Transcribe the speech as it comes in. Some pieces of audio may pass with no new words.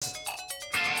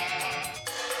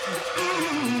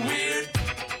Weird.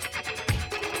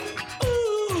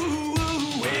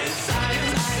 Weird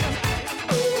science.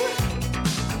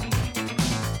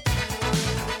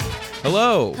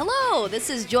 Hello, Hello, this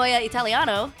is Gioia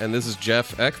Italiano, and this is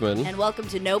Jeff Ekman, and welcome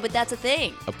to No But That's a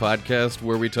Thing. a podcast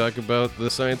where we talk about the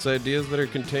science ideas that are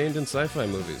contained in sci-fi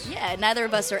movies. Yeah, neither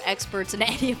of us are experts in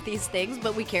any of these things,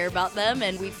 but we care about them,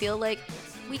 and we feel like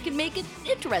we can make it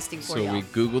interesting for So y'all. we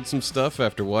Googled some stuff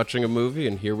after watching a movie,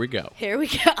 and here we go. Here we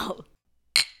go.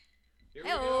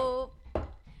 Hello.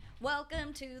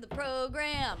 Welcome to the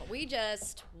program. We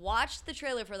just watched the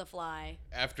trailer for The Fly.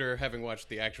 After having watched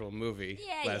the actual movie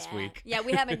last week. Yeah,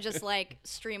 we haven't just like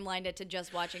streamlined it to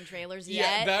just watching trailers Yeah,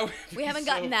 yet. that would we be haven't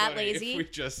so gotten that funny lazy. If we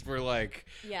just were like,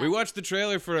 Yeah. we watched the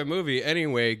trailer for a movie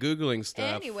anyway, Googling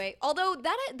stuff. Anyway, although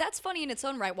that's funny in its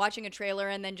own right, watching a trailer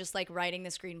and then just like writing the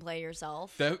screenplay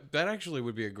yourself. That actually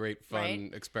would be a great fun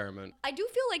Right? experiment. I do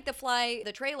feel like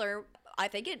the trailer, I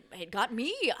think it got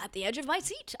me at the edge of my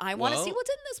seat. I want to Well, see what's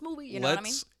in this movie, you know what I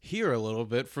mean? Let's hear a little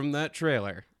bit from that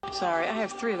trailer. Sorry, I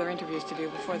have 3 other interviews to do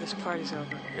before this party's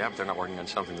over. Yeah, but they're not working on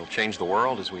something that'll change the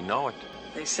world as we know it.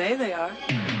 They say they are.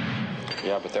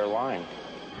 Yeah, but they're lying.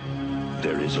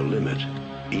 There is a limit,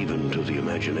 even to the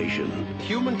imagination,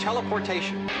 Human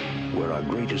teleportation. where our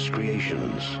greatest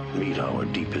creations meet our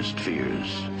deepest fears.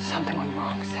 Something went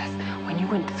wrong, Seth. When you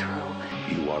went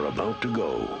through, You are about to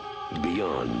go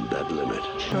beyond that limit.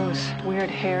 those weird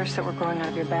hairs that were growing out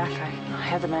of your back, I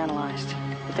had them analyzed.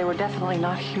 But they were definitely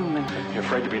not human. You're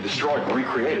afraid to be destroyed and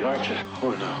recreated, aren't you?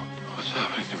 Oh no, what's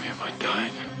happening to me? Am I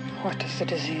dying? What does the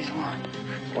disease want?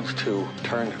 Wants to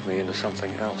turn me into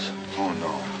something else. Oh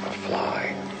no. A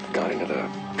fly got into the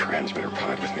transmitter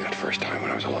pod with me that first time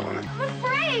when I was alone. I'm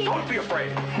afraid. Don't be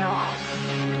afraid.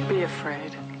 No. Be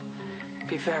afraid.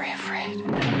 Be very afraid.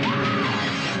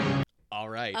 All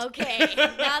right. Okay,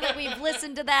 now that we've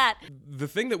listened to that, The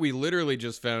thing that we literally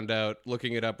just found out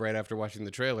looking it up right after watching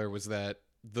the trailer was that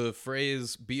the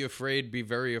phrase "be afraid, be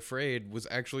very afraid" was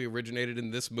actually originated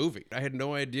in this movie. I had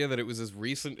no idea that it was as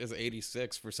recent as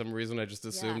 86. For some reason, I just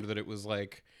assumed that it was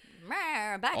like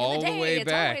back all in the day, the way it's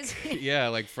back. always... Yeah,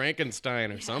 like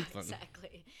Frankenstein or something.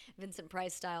 Exactly. Vincent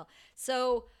Price style.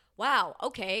 So, wow,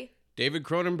 okay. David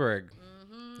Cronenberg.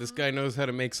 Mm-hmm. This guy knows how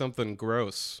to make something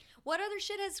gross. What other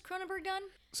shit has Cronenberg done?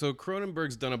 So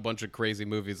Cronenberg's done a bunch of crazy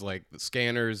movies like The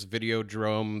Scanners,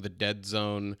 Videodrome, The Dead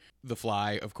Zone, The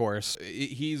Fly, of course.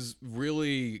 He's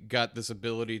really got this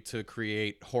ability to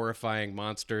create horrifying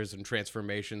monsters and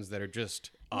transformations that are just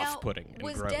off-putting and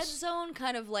was gross. Dead Zone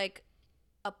kind of like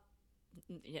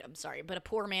I'm sorry, but a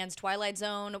poor man's Twilight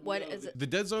Zone? What is it? The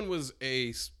Dead Zone was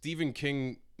a Stephen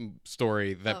King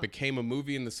story that became a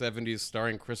movie in the 70s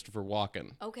starring Christopher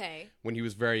Walken Okay. when he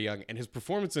was very young, and his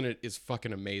performance in it is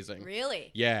fucking amazing.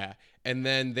 Really? Yeah. And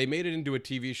then they made it into a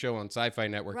TV show on Sci-Fi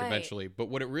Network Right. eventually. But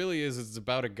what it really is it's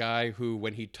about a guy who,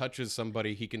 when he touches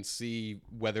somebody, he can see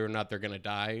whether or not they're going to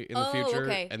die in the Oh, future.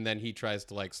 okay. And then he tries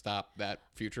to, like, stop that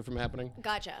future from happening.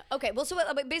 Gotcha. Okay. Well, so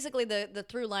basically the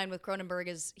through line with Cronenberg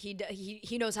is he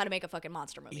knows how to make a fucking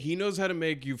monster movie. He knows how to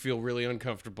make you feel really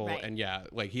uncomfortable. Right. And yeah,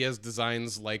 like, he has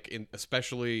designs, like,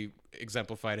 especially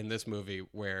exemplified in this movie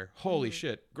where, holy Mm-hmm.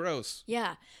 shit, gross.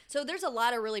 Yeah. So there's a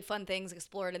lot of really fun things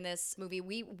explored in this movie.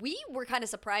 We were kind of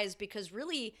surprised because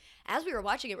really, as we were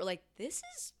watching it, we're like, this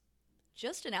is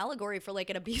just an allegory for like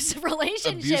an abusive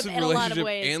relationship in a lot of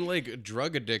ways. And like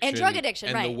drug addiction. And drug addiction,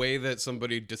 and right. the way that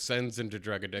somebody descends into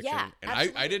drug addiction. Yeah, and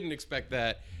absolutely. I didn't expect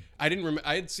that. I didn't remember.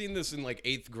 I had seen this in like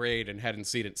 8th grade and hadn't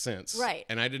seen it since. Right.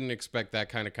 And I didn't expect that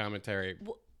kind of commentary,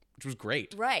 which was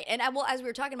great. Right. And as we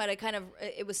were talking about it,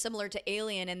 it was similar to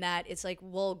Alien in that it's like,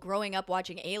 well, growing up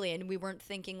watching Alien, we weren't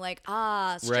thinking like,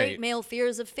 straight Right. male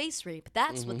fears of face rape.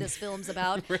 That's what this film's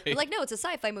about. Right. We're like, no, it's a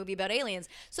sci-fi movie about aliens.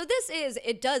 So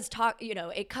it does talk,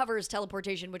 it covers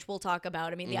teleportation, which we'll talk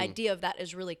about. I mean, the idea of that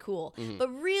is really cool. But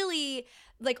really,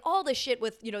 like all the shit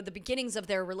with, the beginnings of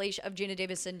their relation, of Gina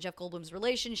Davis and Jeff Goldblum's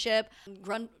relationship,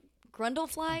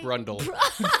 Grundlefly? Brundle.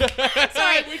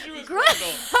 Sorry. I wish it was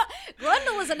Brundle.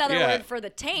 Grundle is another Yeah. word for the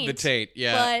taint. The taint,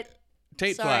 yeah. But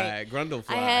Tate sorry. fly, Grundle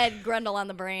fly. I had Grundle on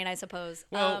the brain, I suppose.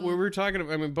 Well, we were talking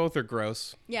about, I mean, both are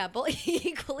gross. Yeah, both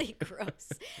equally gross.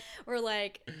 We're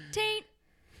like, taint,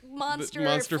 monster,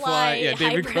 Monster fly, yeah,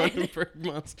 David hybrid. Cronenberg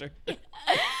monster.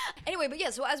 Anyway, but yeah,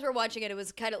 so as we're watching it, it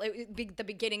was kind of like the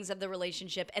beginnings of the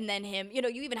relationship. And then him, you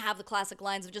even have the classic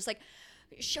lines of just like,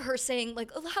 her saying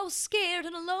like, oh, how scared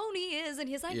and alone he is. And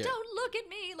he's like, Yeah. don't look at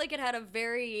me. Like it had a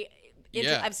very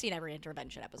Yeah. I've seen every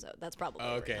intervention episode. That's probably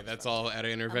where it Okay, comes that's from. all at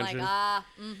an I'm intervention. like,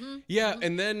 Yeah,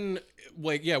 and then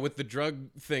with the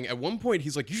drug thing, at one point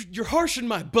he's like, "You're harshing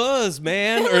my buzz,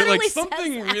 man," or literally like says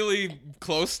something that. really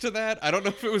close to that. I don't know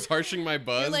if it was harshing my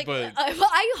buzz, like, but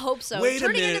I hope so. Wait a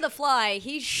Turning into minute. the Fly,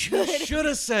 he should, should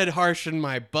have said harshing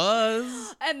my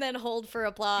buzz. and then hold for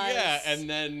applause. Yeah, and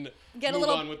then get move a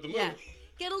little on with the movie. yeah.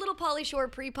 Get a little Pauly Shore,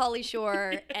 pre-Pauly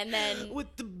Shore, and then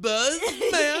With the buzz,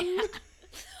 man.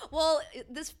 well,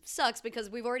 this sucks because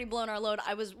we've already blown our load.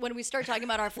 When we start talking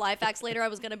about our fly facts later, I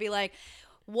was gonna be like,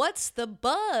 "What's the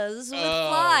buzz with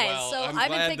flies?" well, so I'm I've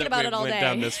been glad thinking that about we it all went day.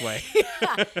 down this way.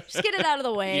 Yeah, just get it out of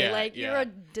the way. Yeah, like you're yeah. a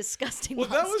disgusting Well,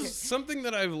 monster. that was something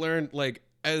that I've learned, like,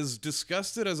 as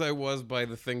disgusted as I was by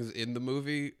the things in the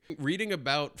movie, reading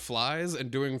about flies and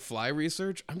doing fly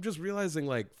research, I'm just realizing,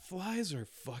 like, flies are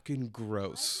fucking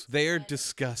gross. They are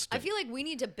disgusting. I feel like we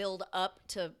need to build up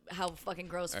to how fucking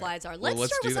gross flies are. Well, Let's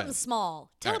let's start do with that. something small. All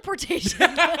right. Teleportation.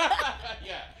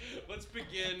 Yeah, let's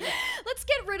begin. Let's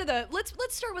get rid of let's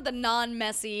start with the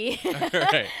non-messy All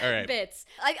right. bits.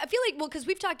 I feel like, well, because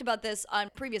we've talked about this on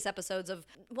previous episodes of,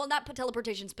 well, not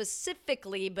teleportation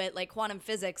specifically, but like quantum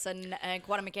physics and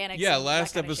quantum mechanics. Yeah, and that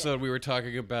last kind of episode shit. we were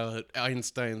talking about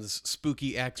Einstein's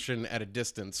spooky action at a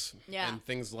distance. Yeah. And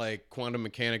things like quantum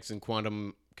mechanics and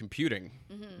quantum computing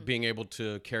Mm-hmm. being able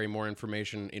to carry more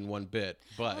information in one bit.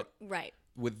 But Right.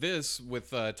 with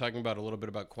talking about a little bit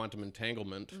about quantum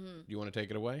entanglement, do you want to take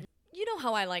it away? You know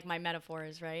how I like my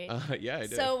metaphors, right? Yeah, I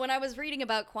do. So when I was reading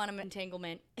about quantum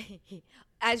entanglement,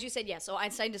 as you said, yeah. So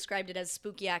Einstein described it as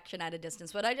spooky action at a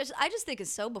distance, but I just think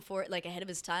it's so ahead of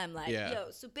his time. Like, Yeah. yo,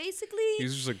 so basically,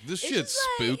 He's just like, this it's shit's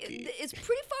just like, spooky. It's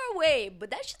pretty far away, but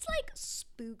that shit's like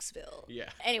Spooksville. Yeah.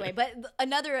 Anyway, but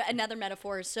another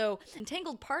metaphor. So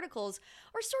entangled particles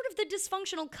are sort of the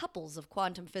dysfunctional couples of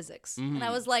quantum physics. And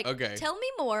I was like, okay. tell me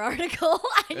more, article.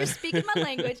 You're speaking my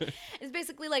language. It's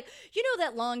basically like, you know,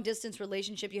 that long distance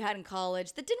relationship you had in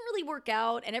college that didn't really work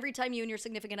out, and every time you and your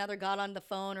significant other got on the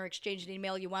phone or exchanged an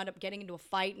email, you wound up getting into a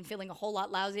fight and feeling a whole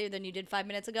lot lousier than you did 5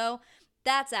 minutes ago.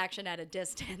 That's action at a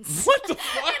distance. What the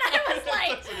fuck? And I was That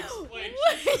like, doesn't explain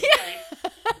what? shit.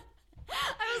 Yeah.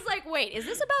 I was like, wait, is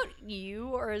this about you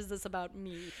or is this about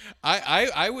me?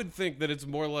 I would think that it's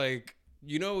more like,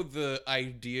 you know, the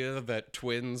idea that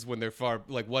twins, when they're far,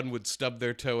 like one would stub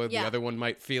their toe and Yeah. the other one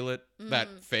might feel it.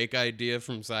 That fake idea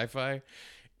from sci-fi.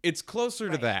 It's closer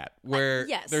to that, where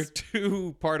yes. they're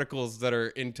two particles that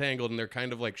are entangled and they're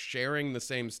kind of like sharing the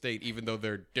same state, even though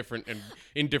they're different and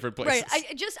in different places. Right.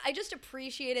 I just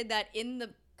appreciated that in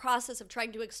the process of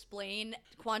trying to explain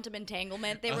quantum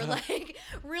entanglement, they were like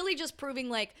really just proving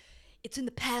like it's in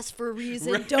the past for a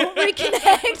reason. Don't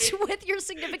reconnect with your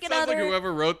significant Sounds other. like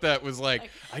whoever wrote that was like,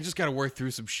 I just got to work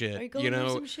through some shit. Are you going You through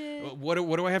know, some shit? What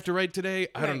do I have to write today?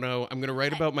 I don't Right. know. I'm gonna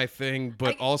write about my thing,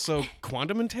 but also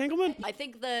quantum entanglement. I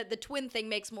think the twin thing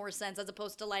makes more sense as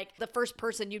opposed to like the first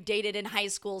person you dated in high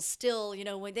school still, you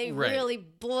know, when they Right. really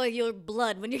boil your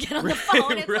blood when you get on the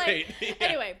phone. It's Right. like Yeah.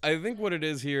 anyway. I think what it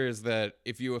is here is that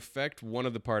if you affect one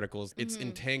of the particles, its Mm-hmm.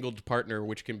 entangled partner,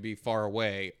 which can be far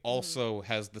away, also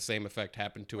has the same effect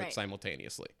happen to Right. it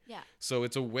simultaneously. Yeah. So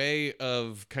it's a way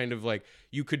of kind of like,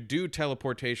 you could do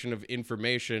teleportation of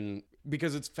information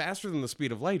because it's faster than the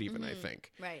speed of light, even, I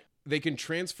think. Right. They can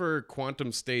transfer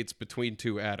quantum states between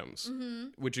two atoms,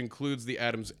 which includes the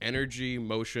atom's energy,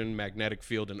 motion, magnetic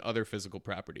field, and other physical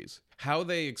properties. How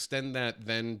they extend that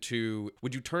then to,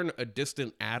 would you turn a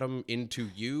distant atom into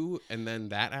you and then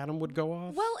that atom would go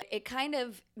off? Well, it kind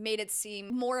of made it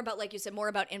seem more about, like you said, more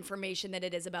about information than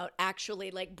it is about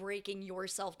actually like breaking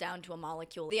yourself down to a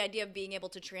molecule. The idea of being able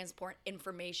to transport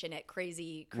information at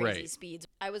crazy Right. speeds.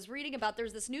 I was reading about,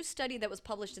 there's this new study that was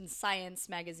published in Science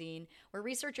magazine where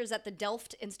researchers at the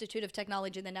Delft Institute of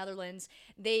Technology in the Netherlands,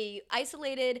 they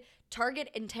isolated target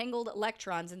entangled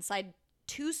electrons inside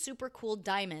two super cool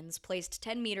diamonds placed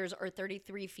 10 meters or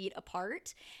 33 feet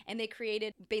apart, and they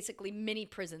created basically mini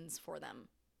prisons for them.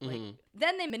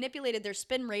 Then they manipulated their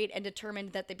spin rate and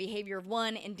determined that the behavior of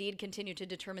one indeed continued to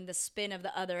determine the spin of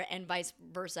the other, and vice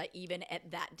versa, even at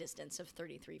that distance of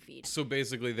 33 feet. So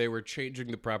basically, they were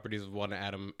changing the properties of one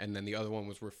atom, and then the other one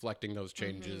was reflecting those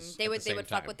changes. They at would the same fuck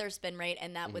time. with their spin rate,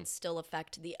 and that would still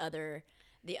affect the other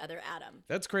atom.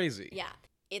 That's crazy. Yeah.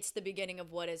 It's the beginning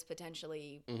of what is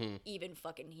potentially even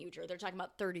fucking huger. They're talking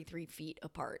about 33 feet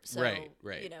apart. So,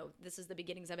 Right. you know, this is the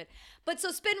beginnings of it. But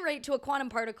so spin rate to a quantum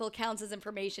particle counts as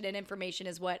information, and information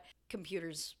is what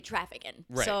computers traffic in.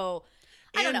 Right. So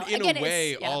I don't know. In Again, a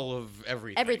way, it's, yeah. all of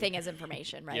everything. Everything is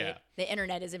information, right? Yeah. The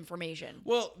internet is information.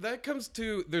 Well, that comes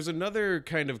to there's another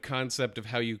kind of concept of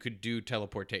how you could do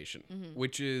teleportation,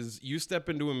 which is you step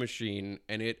into a machine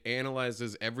and it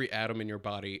analyzes every atom in your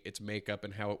body, its makeup,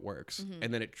 and how it works,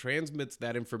 and then it transmits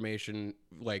that information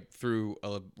like through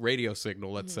a radio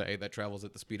signal, let's say, that travels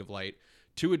at the speed of light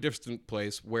to a distant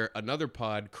place where another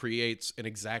pod creates an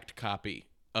exact copy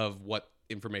of what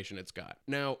information it's got.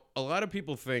 Now, a lot of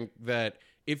people think that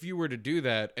if you were to do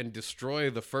that and destroy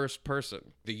the first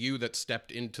person, the you that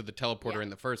stepped into the teleporter in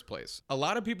the first place, a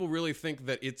lot of people really think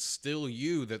that it's still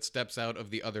you that steps out of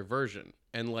the other version.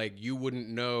 And like you wouldn't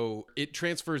know, it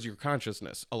transfers your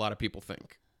consciousness, a lot of people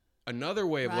think. Another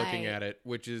way of looking Right. at it,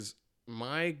 which is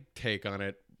my take on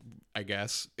it, I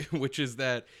guess, which is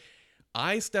that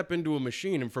I step into a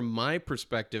machine and from my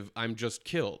perspective, I'm just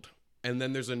killed. And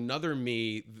then there's another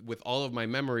me with all of my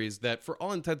memories that, for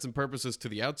all intents and purposes to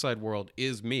the outside world,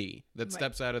 is me that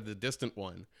steps out of the distant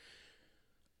one.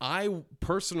 I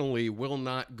personally will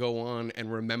not go on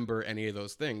and remember any of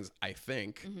those things, I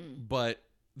think. But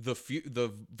the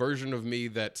version of me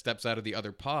that steps out of the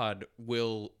other pod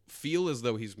will feel as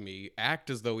though he's me, act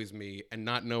as though he's me, and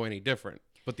not know any different.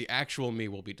 But the actual me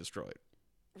will be destroyed.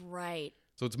 Right.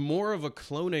 So it's more of a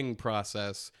cloning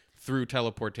process through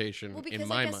teleportation Well, because in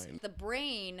my I guess mind. the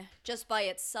brain, just by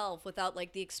itself, without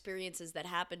like the experiences that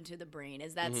happen to the brain,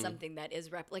 is that something that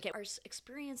is like our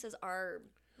experiences are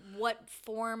what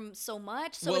form so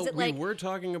much. So well, is it we like were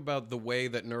talking about the way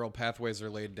that neural pathways are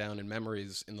laid down in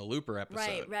memories in the Looper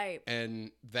episode. Right.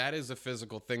 And that is a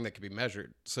physical thing that can be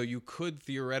measured. So you could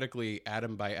theoretically,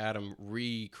 atom by atom,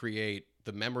 recreate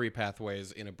the memory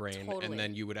pathways in a brain, Totally. and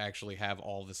then you would actually have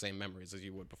all the same memories as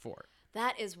you would before.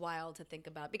 that is wild to think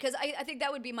about, because I think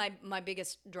that would be my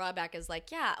biggest drawback is like,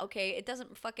 yeah, okay, it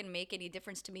doesn't fucking make any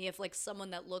difference to me if like someone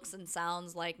that looks and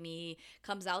sounds like me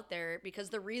comes out there, because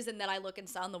the reason that I look and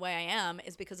sound the way I am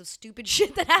is because of stupid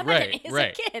shit that happened to me as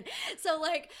Right. a kid. So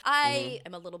like I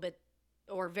am a little bit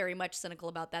or very much cynical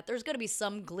about that. There's going to be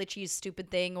some glitchy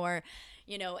stupid thing, or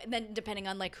and then depending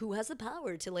on like who has the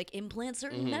power to like implant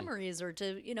certain memories or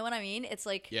to, you know what I mean? It's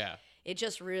like Yeah. it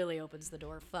just really opens the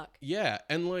door. Fuck. Yeah,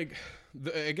 and like,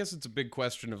 I guess it's a big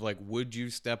question of like, would you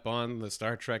step on the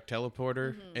Star Trek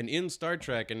teleporter? And in Star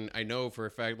Trek, and I know for a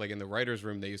fact, like in the writers'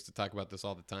 room, they used to talk about this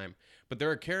all the time. But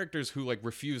there are characters who like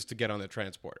refuse to get on the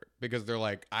transporter because they're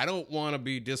like, I don't want to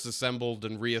be disassembled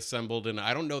and reassembled, and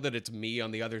I don't know that it's me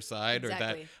on the other side, or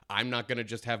Exactly. that I'm not gonna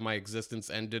just have my existence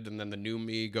ended and then the new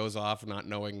me goes off not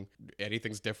knowing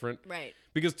anything's different. Right.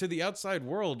 Because to the outside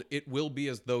world, it will be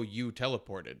as though you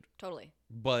teleported, Totally.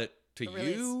 but to But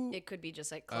really, you, it could be just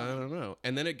like I cloning. don't know.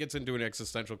 And then it gets into an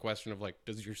existential question of like,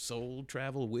 does your soul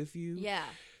travel with you? Yeah.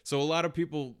 So a lot of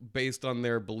people, based on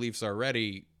their beliefs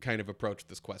already, kind of approach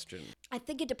this question. I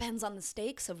think it depends on the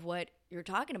stakes of what you're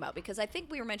talking about, because I think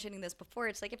we were mentioning this before.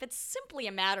 It's like if it's simply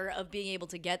a matter of being able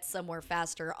to get somewhere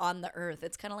faster on the earth,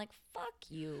 it's kind of like, fuck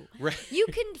you. Right. You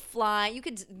can fly. You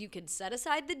could set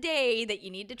aside the day that you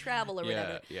need to travel or Yeah,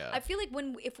 whatever. yeah. I feel like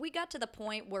if we got to the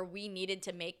point where we needed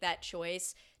to make that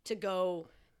choice to go,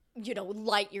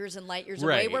 light years and light years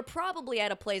away, Right. we're probably at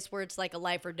a place where it's like a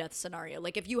life or death scenario.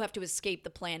 Like if you have to escape the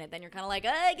planet, then you're kind of like,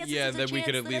 I guess Yeah, this is a then we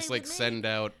could chance at that least I like would make. send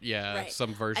out, Right.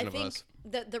 some version I of think us.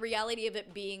 the reality of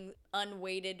it being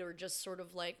unweighted or just sort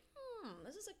of like,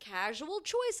 this is a casual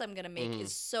choice I'm gonna make Mm-hmm.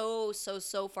 is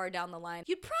so far down the line.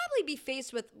 You'd probably be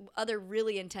faced with other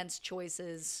really intense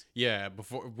choices. Yeah,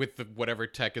 before with whatever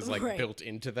tech is like Right. built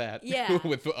into that. Yeah.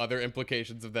 with the other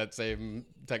implications of that same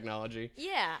technology.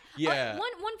 Yeah. Yeah.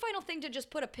 One final thing to just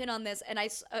put a pin on this, and I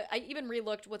even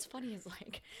relooked. What's funny is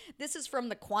like this is from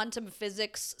the quantum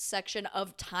physics section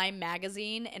of Time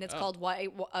magazine, and it's called "Why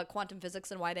Quantum Physics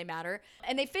and Why They Matter."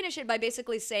 And they finish it by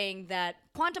basically saying that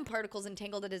quantum particles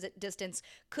entangled at a distance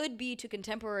could be to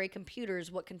contemporary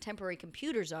computers what contemporary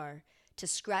computers are to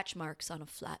scratch marks on a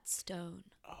flat stone.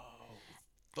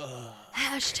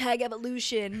 Hashtag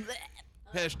evolution.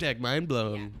 Hashtag mind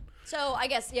blown. So I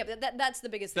guess that's the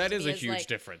biggest thing. That to is me a huge like,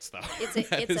 difference, though. It's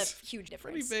That a is huge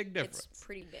difference. Pretty big difference. It's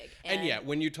pretty big. And yeah,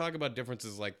 when you talk about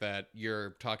differences like that, you're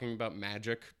talking about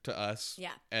magic to us. Yeah.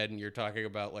 And you're talking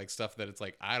about like stuff that it's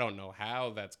like, I don't know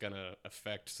how that's going to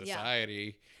affect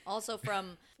society. also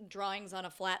from drawings on a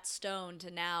flat stone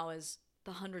to now is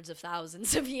the hundreds of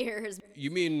thousands of years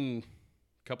You mean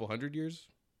a couple hundred years?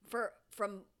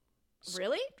 from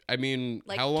really? I mean,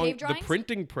 Like how long? cave The drawings?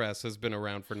 printing press has been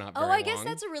around for not very Oh, long. I guess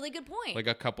that's a really good point. like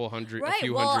a couple hundred, right. a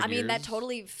few Well, hundred I mean, that years.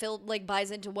 totally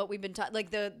buys into what we've been talking, like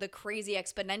the crazy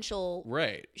exponential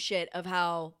Right. shit of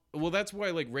how. Well, that's why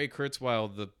like Ray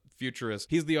Kurzweil, the futurist.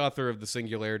 He's the author of The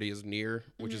Singularity is Near,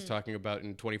 which is talking about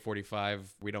in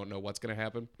 2045, we don't know what's going to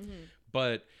happen.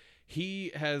 But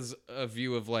he has a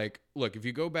view of like, look, if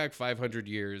you go back 500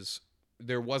 years,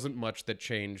 there wasn't much that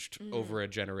changed over a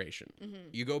generation.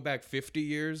 You go back 50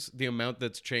 years, the amount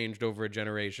that's changed over a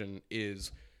generation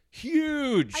is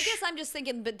huge. I guess I'm just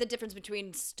thinking, but the difference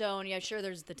between stone, yeah, sure,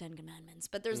 there's the Ten Commandments,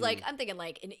 but there's like, I'm thinking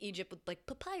like in Egypt with like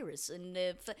papyrus and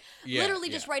literally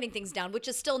just writing things down, which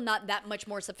is still not that much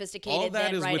more sophisticated All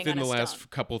that than is writing within on the a last stone.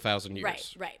 couple thousand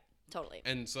years. Right, totally.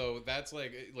 And so that's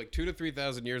like 2,000 to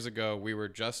 3,000 years ago, we were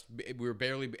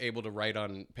barely able to write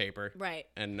on paper. Right.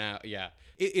 And now,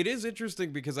 it is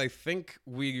interesting because I think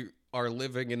we are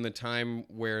living in the time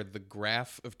where the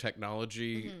graph of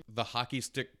technology, the hockey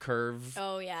stick curve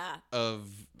Oh yeah, of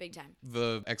big time.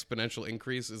 the exponential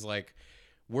increase is like,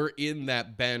 we're in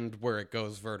that bend where it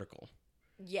goes vertical.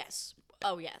 Yes.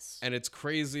 Oh yes. And it's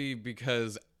crazy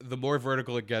because the more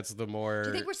vertical it gets, the more... Do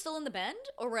you think we're still in the bend,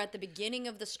 or we're at the beginning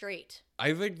of the straight?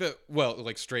 I think that, well,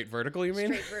 like straight vertical, you mean?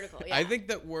 Straight vertical, yeah. I think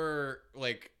that we're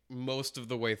like most of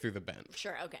the way through the bend.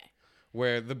 Sure. Okay.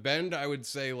 Where the bend, I would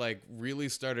say, like really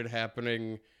started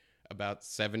happening about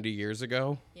 70 years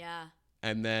ago. Yeah.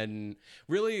 And then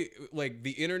really, like,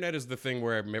 the internet is the thing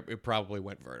where it probably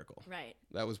went vertical. Right.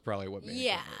 That was probably what made it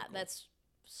Yeah, go vertical. that's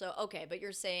so okay. But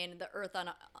you're saying the Earth on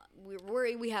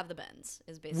we have the bends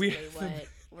is basically what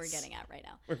we're getting at right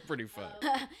now. We're pretty fucked.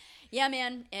 Yeah,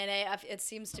 man, and it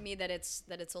seems to me that it's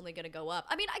only going to go up.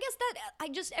 I mean, I guess that I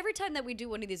just every time that we do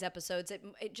one of these episodes,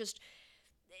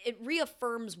 it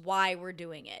reaffirms why we're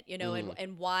doing it, you know,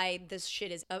 and why this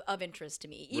shit is of interest to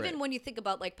me. Even Right. when you think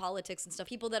about like politics and stuff,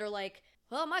 people that are like,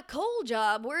 well, my coal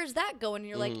job, where's that going? And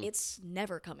you're like, it's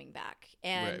never coming back.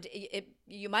 And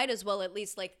you might as well at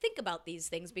least like think about these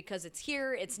things because it's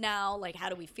here, it's now, like, how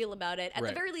do we feel about it? At the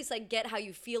Right. very least, like, get how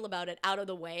you feel about it out of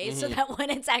the way so that when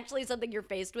it's actually something you're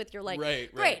faced with, you're like,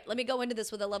 Right, great, right. let me go into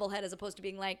this with a level head as opposed to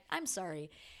being like, I'm sorry.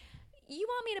 You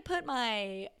want me to put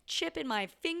my chip in my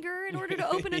finger in order to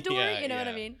open a door? Yeah, You know what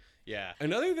I yeah. mean? Yeah.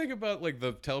 Another thing about like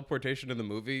the teleportation in the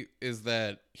movie is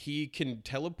that he can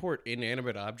teleport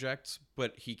inanimate objects,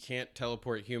 but he can't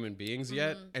teleport human beings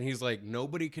yet. And he's like,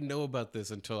 nobody can know about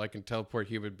this until I can teleport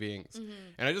human beings.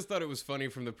 And I just thought it was funny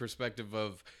from the perspective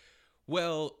of,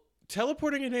 well,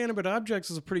 teleporting inanimate objects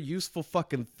is a pretty useful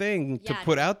fucking thing to Yeah,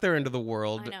 put out there into the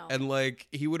world. I know. And like,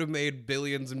 he would have made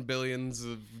billions and billions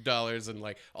of dollars, and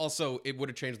like, also it would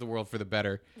have changed the world for the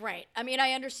better. Right. I mean,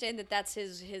 I understand that that's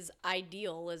his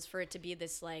ideal is for it to be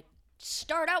this like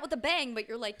start out with a bang, but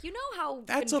you're like, you know how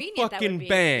That's a convenient that would fucking be.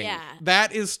 bang. Yeah.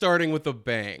 That is starting with a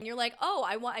bang. And you're like, oh,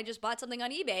 I just bought something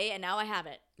on eBay and now I have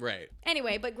it. Right.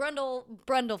 Anyway, but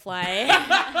Brundlefly,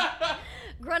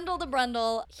 Grundle the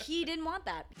Brundle, he didn't want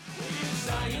that.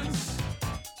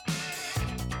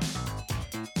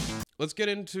 Let's get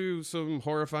into some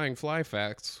horrifying fly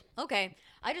facts. Okay,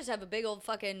 I just have a big old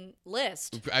fucking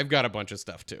list. I've got a bunch of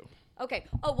stuff too. Okay.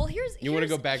 Oh well, You want to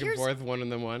go back and forth, one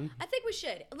and then one? I think we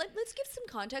should. Let's give some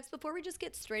context before we just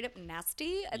get straight up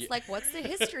nasty. It's like, what's the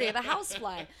history of a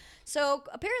housefly? So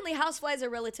apparently houseflies are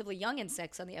relatively young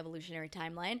insects on the evolutionary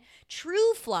timeline.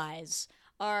 True flies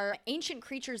are ancient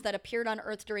creatures that appeared on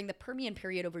Earth during the Permian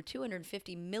period over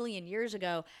 250 million years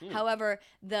ago. However,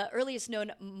 the earliest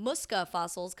known musca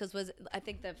fossils, I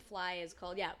think the fly is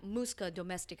called, Musca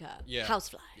domestica,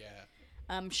 housefly. Yeah.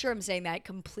 I'm sure I'm saying that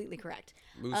completely correct.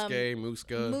 Musca,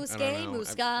 Musca.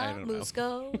 Musca,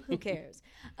 Musco, who cares?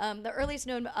 The earliest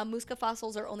known Musca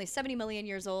fossils are only 70 million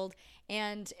years old,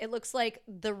 and it looks like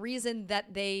the reason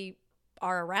that they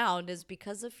are around is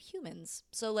because of humans.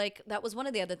 So, like, that was one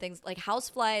of the other things. Like,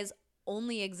 houseflies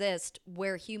only exist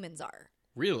where humans are.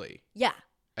 Really? Yeah.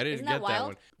 I didn't Isn't that get that wild?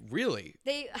 one. Really?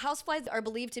 Houseflies are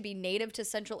believed to be native to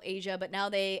Central Asia, but now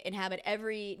they inhabit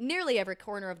nearly every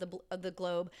corner of the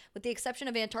globe, with the exception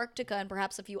of Antarctica and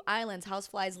perhaps a few islands.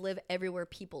 Houseflies live everywhere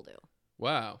people do.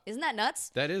 Wow. Isn't that nuts?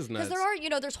 That is nuts. Because there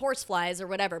are, there's horseflies or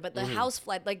whatever, but the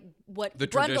housefly, like what The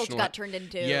Brundle traditional- got turned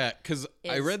into. Yeah, because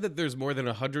I is- read that there's more than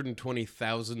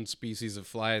 120,000 species of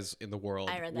flies in the world,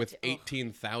 I read that with too. Ugh.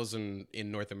 18,000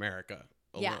 in North America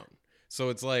alone. Yeah. So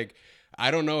it's like, I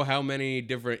don't know how many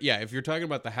different. Yeah, if you're talking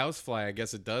about the housefly, I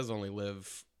guess it does only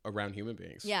live around human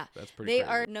beings. Yeah. That's pretty They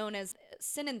crazy. are known as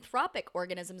synanthropic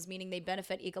organisms, meaning they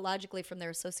benefit ecologically from their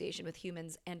association with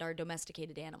humans and are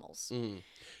domesticated animals.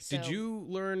 So- Did you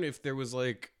learn if there was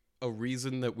like a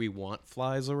reason that we want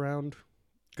flies around?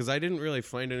 Because I didn't really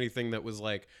find anything that was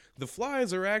like, the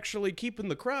flies are actually keeping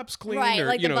the crops clean, Right, or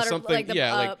like the butter- something. like the,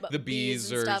 like the bees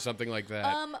bees and or stuff. something like that.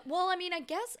 Well, I mean, I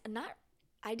guess not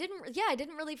I didn't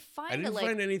really find I didn't like,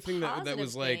 find anything that positive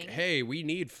was like, thing. hey, we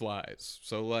need flies.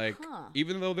 So like, Huh.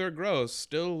 even though they're gross,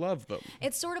 still love them.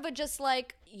 It's sort of a just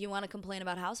like, you want to complain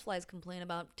about houseflies, complain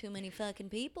about too many fucking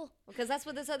people. Because that's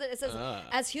what it says.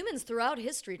 As humans throughout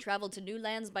history traveled to new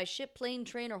lands by ship, plane,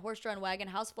 train, or horse-drawn wagon,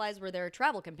 houseflies were their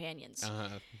travel companions.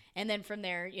 And then from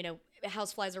there,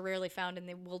 houseflies are rarely found in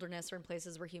the wilderness or in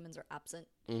places where humans are absent.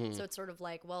 So it's sort of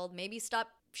like, well, maybe stop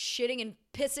shitting and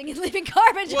pissing and leaving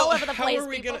garbage all over the place, how are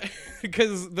we people. gonna?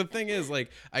 Because the thing is,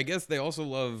 like, I guess they also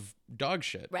love dog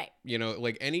shit, Right.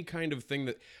 Like any kind of thing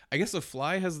that I guess a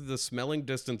fly has the smelling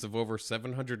distance of over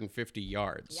 750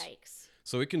 yards. Yikes.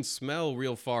 So it can smell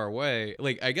real far away.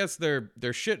 Like I guess they're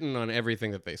shitting on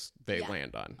everything that they Yeah.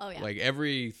 land on. Oh, yeah. Like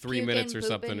every 3 Puking, minutes or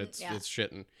something, pooping, it's yeah.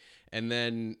 shitting. And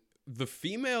then the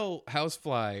female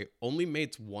housefly only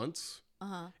mates once.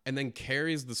 And then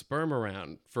carries the sperm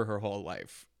around for her whole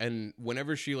life. And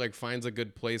whenever she like finds a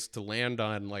good place to land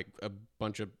on like a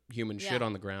bunch of human shit Yeah.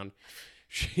 on the ground,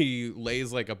 she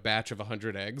lays like a batch of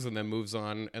 100 eggs and then moves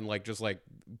on and like just like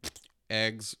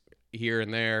eggs here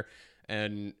and there.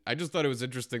 And I just thought it was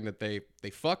interesting that they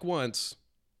fuck once,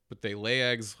 but they lay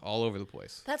eggs all over the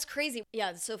place. That's crazy.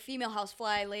 Yeah, so female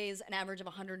housefly lays an average of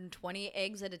 120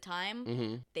 eggs at a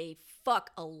time. They fuck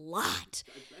a lot.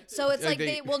 So it's like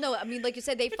like you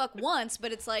said, they fuck once,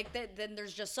 but it's like then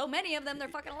there's just so many of them, they're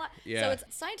fucking a lot. Yeah. So it's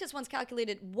scientists once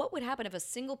calculated what would happen if a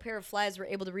single pair of flies were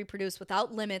able to reproduce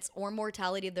without limits or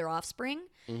mortality of their offspring.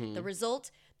 The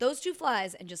result, those two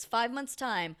flies in just 5 months'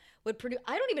 time would produce,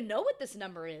 I don't even know what this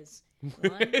number is.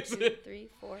 1, 2, 3,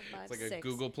 4, 5, It's like 6. a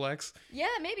Googleplex. Yeah,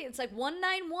 maybe it's like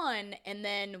 191, and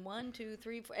then 1, 2,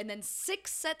 3, 4, and then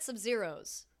 6 sets of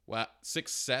zeros. Wow,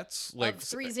 6 sets like Of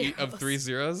 3 of 3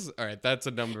 zeros. All right, that's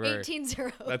a number. 18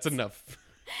 zeros. That's enough.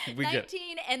 We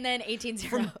 19 get and then 18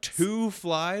 zeros. from 2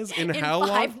 flies in in how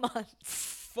 5 long? months.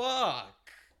 Fuck.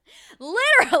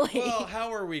 Literally. Well,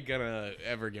 how are we gonna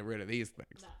ever get rid of these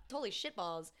things? Holy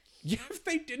shitballs. Yeah, if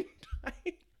they didn't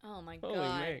die. Oh my Holy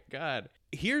god. God.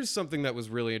 Here's something that was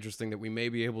really interesting that we may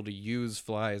be able to use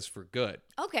flies for good.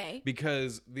 Okay.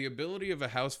 Because the ability of a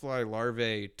housefly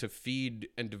larvae to feed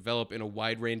and develop in a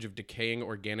wide range of decaying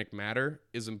organic matter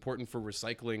is important for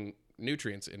recycling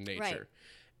nutrients in nature. Right.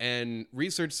 And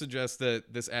research suggests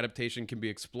that this adaptation can be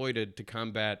exploited to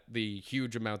combat the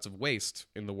huge amounts of waste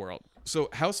in the world. So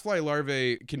housefly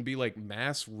larvae can be like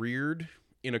mass reared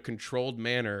in a controlled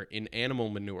manner in animal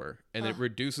manure, and it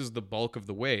reduces the bulk of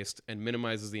the waste and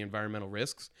minimizes the environmental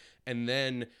risks. And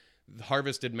then the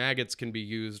harvested maggots can be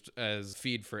used as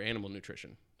feed for animal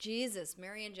nutrition. Jesus,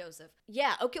 Mary and Joseph.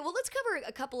 Yeah, okay, well, let's cover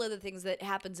a couple of the things that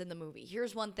happens in the movie.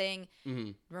 Here's one thing.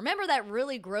 Remember that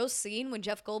really gross scene when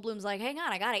Jeff Goldblum's like, hang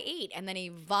on, I gotta eat, and then he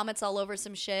vomits all over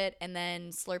some shit and then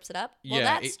slurps it up? Well,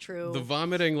 that's true. The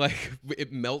vomiting, like,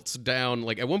 it melts down.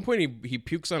 Like, at one point, he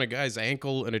pukes on a guy's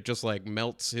ankle, and it just, like,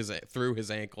 melts through his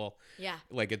ankle. Yeah.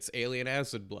 Like it's alien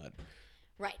acid blood.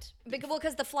 Right.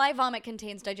 Because the fly vomit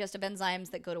contains digestive enzymes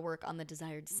that go to work on the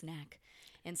desired snack.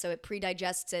 And so it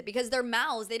pre-digests it because their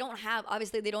mouths, they don't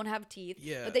have teeth,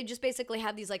 Yeah. but they just basically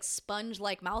have these like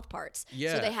sponge-like mouth parts.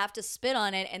 Yeah. So they have to spit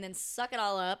on it and then suck it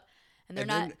all up. And they're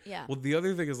not, yeah. Well, the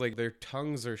other thing is like their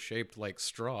tongues are shaped like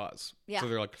straws. Yeah. So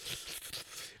they're like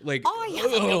I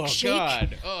have a oh milkshake.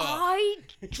 God. Oh, I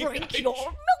drink your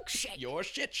milkshake. your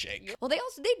shit shake. Well, they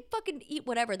fucking eat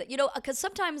whatever that, because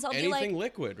sometimes I'll be like, Anything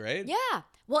liquid, right? yeah,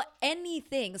 well,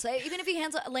 anything. So even if he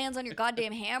lands on your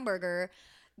goddamn hamburger,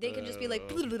 they can just be like,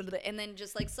 and then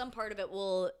just like some part of it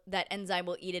that enzyme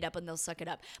will eat it up and they'll suck it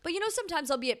up. But sometimes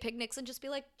I'll be at picnics and just be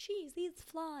like, geez, these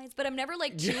flies. But I'm never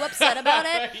like too upset about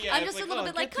it. Yeah, I'm it's just like, a little oh,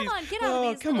 bit like, get come these- on, get out of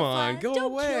oh, these come little on, flies. go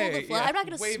Don't away. kill the fly. Yeah, I'm not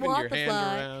going to waving swat your the hand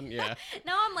fly. around, yeah.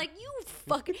 Now I'm like, you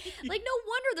fucking, like, no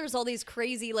wonder there's all these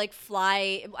crazy like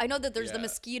fly. I know that there's the Yeah.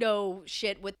 mosquito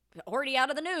shit with already out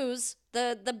of the news.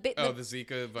 The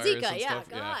Zika virus Zika, and yeah, stuff.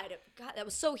 God, that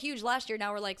was so huge last year.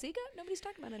 Now we're like, Zika? Nobody's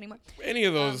talking about it anymore. Any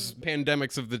of those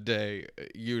pandemics of the day,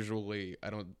 usually I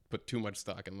don't put too much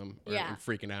stock in them or Yeah. I'm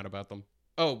freaking out about them.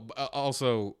 Oh,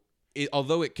 also,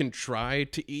 although it can try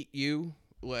to eat you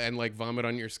and like vomit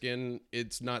on your skin,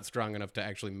 it's not strong enough to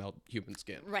actually melt human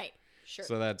skin. Right, sure.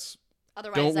 So that's,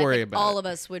 Otherwise, don't I worry think about all it. of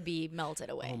us would be melted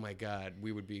away. oh my God,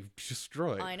 we would be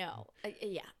destroyed. I know.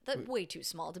 Yeah, that's way too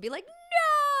small to be like, no!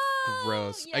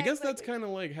 Gross. Yeah, I guess that's exactly. kind of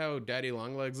like how daddy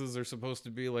longlegses are supposed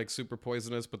to be like super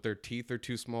poisonous, but their teeth are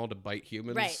too small to bite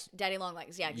humans. Right, daddy long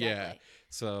legs. Yeah, exactly. Yeah.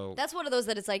 So That's one of those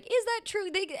that it's like, is that true?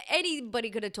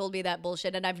 Anybody could have told me that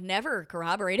bullshit, and I've never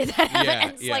corroborated that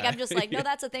evidence. Like, yeah. I'm just like, no,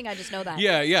 that's a thing. I just know that.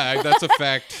 yeah, that's a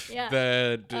fact Yeah.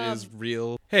 that is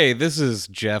real. Hey, this is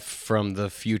Jeff from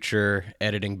the future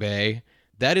editing bay.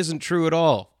 That isn't true at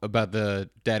all about the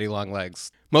daddy long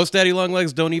legs. Most daddy long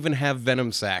legs don't even have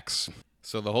venom sacs.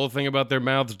 So the whole thing about their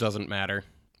mouths doesn't matter.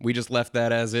 We just left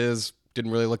that as is.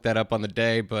 Didn't really look that up on the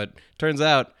day, but turns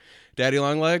out daddy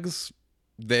long legs,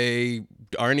 they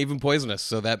aren't even poisonous.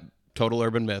 So that total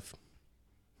urban myth.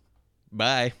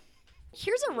 Bye.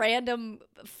 Here's a random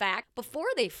fact. Before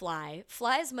they fly,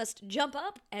 flies must jump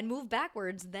up and move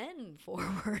backwards, then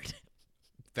forward.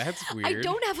 That's weird. I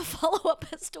don't have a follow-up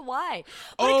as to why.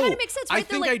 But it kind of makes sense, right? I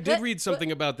think They're I like, did what- read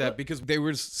something about that because there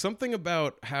was something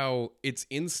about how its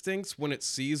instincts when it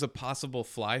sees a possible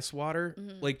fly swatter.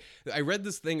 Mm-hmm. Like, I read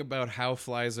this thing about how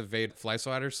flies evade fly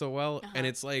swatters so well, Uh-huh. and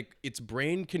it's like its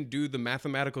brain can do the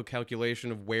mathematical calculation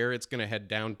of where it's going to head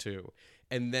down to.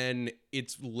 And then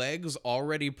its legs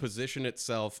already position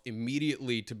itself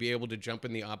immediately to be able to jump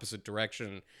in the opposite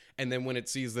direction. And then when it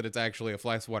sees that it's actually a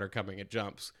fly swatter coming, it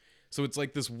jumps. So it's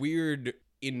like this weird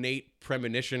innate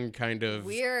premonition kind of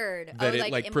Weird. that Oh, it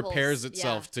like like impulse. prepares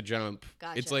itself Yeah. to jump.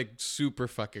 Gotcha. It's like super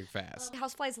fucking fast.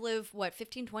 Houseflies live, what,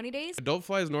 15, 20 days? Adult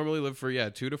flies normally live for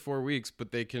 2 to 4 weeks,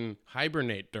 but they can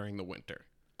hibernate during the winter.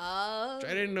 Oh.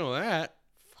 I didn't know that.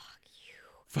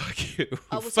 Fuck you.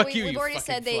 Oh, so Fuck you, we've you already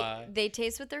fucking said fly. they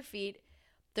taste with their feet.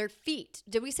 Their feet.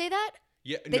 Did we say that?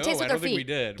 Yeah, They no, taste with I their don't feet. think we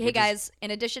did. Hey which is- guys,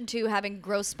 in addition to having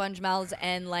gross sponge mouths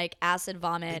and like acid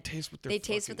vomit, They taste with their they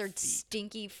taste with their fucking feet.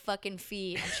 stinky fucking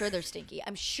feet. I'm sure they're stinky.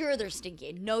 I'm sure they're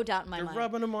stinky. No doubt in my They're mind.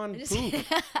 rubbing them on poop.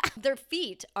 Their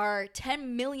feet are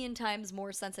 10 million times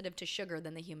more sensitive to sugar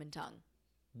than the human tongue.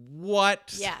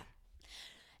 What? Yeah.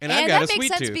 And I got that a makes sweet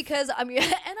sense tooth. because and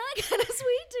I got a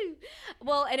sweet tooth.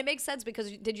 Well, and it makes sense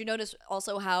because did you notice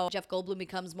also how Jeff Goldblum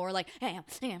becomes more like throughout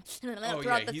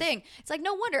the he's thing? It's like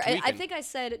no wonder. I tweaking. think I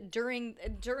said during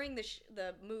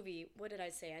the movie. What did I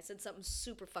say? I said something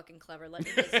super fucking clever. Let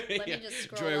me just, let Yeah, me just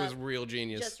scroll Joy up. was real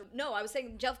genius. No, I was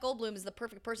saying Jeff Goldblum is the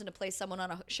perfect person to play someone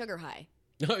on a sugar high.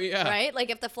 Oh yeah. Right?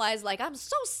 Like if the fly's like, I'm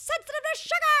so sensitive to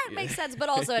sugar, it makes sense. But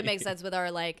also it makes sense with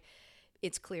our like,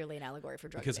 it's clearly an allegory for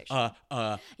drug Because addiction.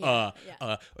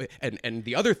 and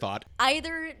the other thought,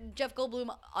 Either Jeff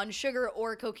Goldblum on sugar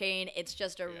or cocaine, it's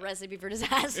just a recipe for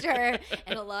disaster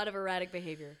and a lot of erratic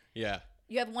behavior. yeah.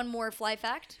 You have one more fly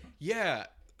fact? Yeah,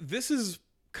 this is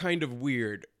kind of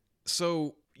weird.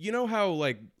 So, you know how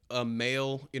like a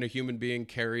male in a human being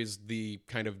carries the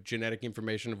kind of genetic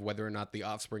information of whether or not the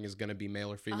offspring is going to be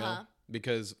male or female? Uh-huh.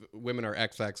 Because women are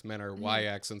XX, men are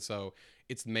YX, and so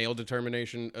it's male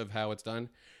determination of how it's done.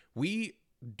 We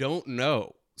don't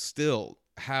know still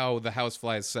how the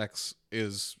housefly's sex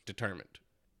is determined.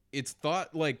 It's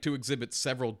thought like to exhibit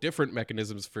several different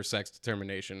mechanisms for sex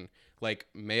determination, like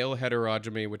male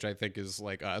heterogamy, which I think is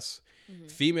like us,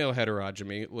 female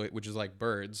heterogamy, which is like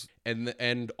birds,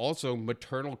 and also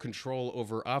maternal control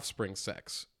over offspring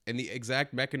sex. And the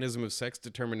exact mechanism of sex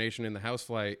determination in the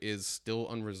housefly is still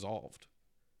unresolved.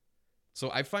 So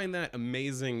I find that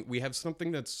amazing. We have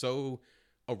something that's so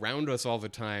around us all the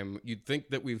time. You'd think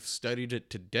that we've studied it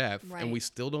to death, Right. and we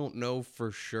still don't know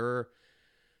for sure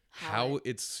how it-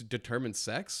 it's determined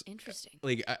sex. Interesting.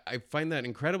 Like I find that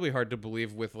incredibly hard to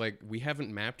believe with like we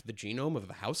haven't mapped the genome of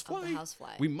the housefly.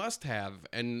 housefly. We must have,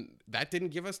 and that didn't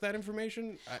give us that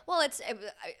information. Well,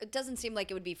 it doesn't seem like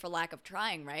it would be for lack of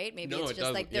trying, right? Maybe No, it's it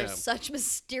just like doesn't, there's yeah. such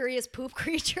mysterious poop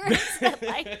creatures that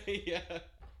like Yeah.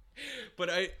 But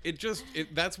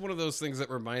that's one of those things that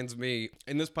reminds me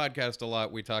in this podcast a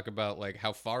lot. We talk about like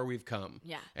how far we've come,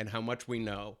 Yeah. and how much we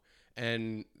know.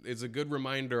 And it's a good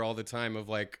reminder all the time of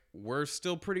like we're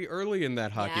still pretty early in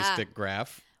that hockey Yeah. stick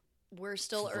graph. we're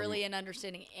still early in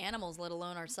understanding animals, let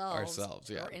alone ourselves.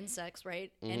 Yeah. Or insects,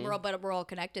 right? And we're all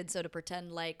connected. So to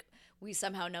pretend like we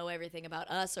somehow know everything about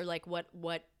us or like what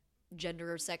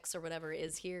gender or sex or whatever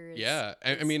is here. Yeah,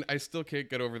 I mean, I still can't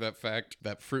get over that fact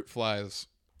that fruit flies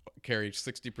carry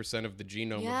 60% of the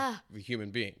genome Yeah. of the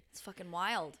human being. It's fucking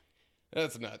wild.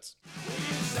 That's nuts.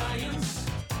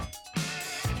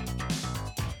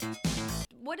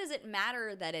 What does it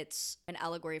matter that it's an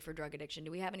allegory for drug addiction?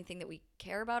 Do we have anything that we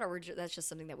care about, or that's just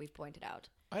something that we've pointed out?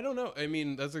 I don't know. I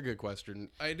mean, that's a good question.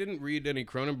 I didn't read any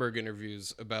Cronenberg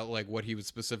interviews about like what he was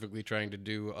specifically trying to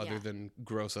do other Yeah. than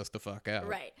gross us the fuck out.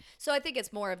 Right. So I think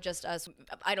it's more of just us.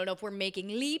 I don't know if we're making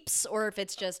leaps or if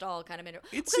it's just all kind of. It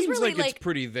because seems really, like it's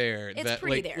pretty there. it's that,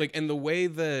 pretty like, there. Like, and the way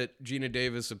that Gina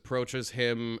Davis approaches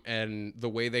him and the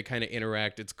way they kind of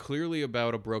interact, it's clearly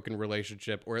about a broken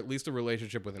relationship, or at least a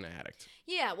relationship with an addict.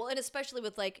 Yeah, well, and especially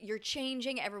with like you're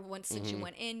changing everyone since you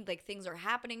went in, like things are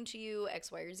happening to you,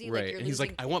 X, Y, or Z. Right. Like you're And he's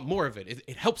losing. like, I want more of it.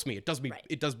 It helps me. It does me. Right.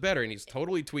 It does better. And he's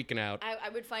totally tweaking out. I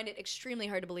would find it extremely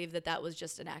hard to believe that that was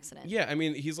just an accident. Yeah, I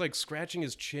mean, he's like scratching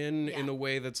his chin Yeah. in a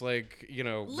way that's like,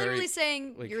 Literally very,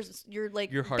 saying like, you're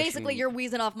like you're harsh basically and- you're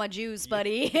wheezing off my juice,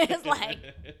 buddy. It's like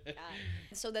God.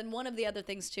 So then one of the other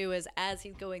things too is as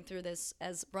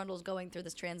Brundle's going through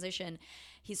this transition,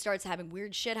 he starts having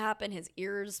weird shit happen. His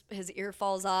ear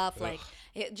falls off,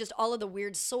 just all of the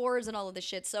weird sores and all of the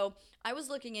shit. So I was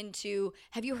looking into,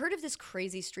 have you heard of this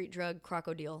crazy street drug,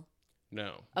 crocodile?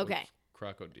 No. Okay.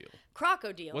 Crocodile.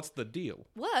 Crocodile. What's the deal?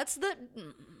 What's the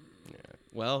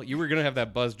Well, you were gonna have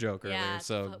that buzz joke earlier, Yeah,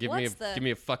 so but give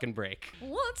me a fucking break.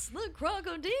 What's the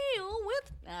crocodile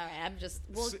with? All right, I'm just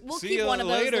we'll See keep you one of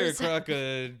those. later, There's-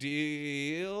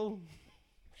 crocodile.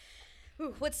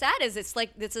 Ooh, what's sad is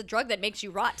it's a drug that makes you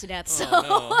rot to death. So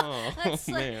Oh, that's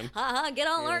man. get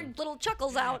all our little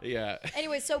chuckles out. Yeah.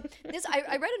 Anyway, so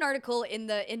I read an article in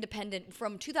the Independent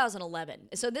from 2011.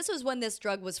 So this was when this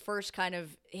drug was first kind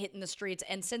of hitting the streets,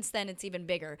 and since then it's even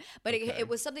bigger. But it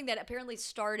was something that apparently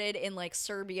started in like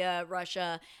Serbia,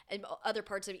 Russia, and other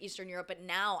parts of Eastern Europe. But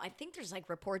now I think there's like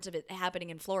reports of it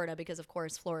happening in Florida because, of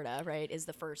course, Florida, right, is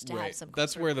the first to have Right. some.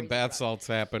 That's sort of where the crazy bath drug. salts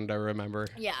happened, I remember.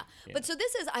 Yeah. But so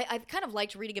this is, I kind of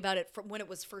liked reading about it from when it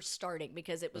was first starting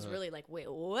because it was really like,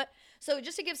 wait, what? So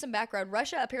just to give some background,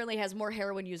 Russia apparently has more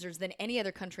heroin users than any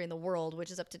other country in the world, which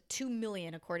is up to 2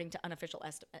 million according to unofficial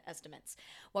estimates.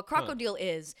 What crocodile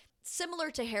is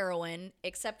similar to heroin,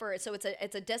 except for, so it's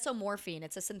a desomorphine.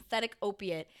 It's a synthetic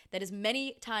opiate that is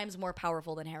many times more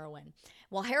powerful than heroin.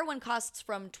 While heroin costs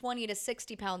from 20 to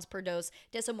 60 pounds per dose,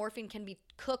 desomorphine can be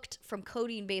cooked from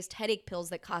codeine-based headache pills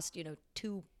that cost,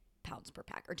 2 pounds per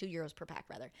pack, or €2 per pack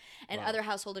rather, and other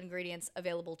household ingredients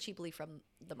available cheaply from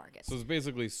the market. So it's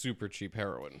basically super cheap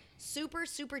heroin. Super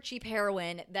cheap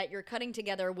heroin that you're cutting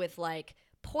together with like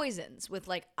poisons, with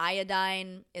like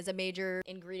iodine is a major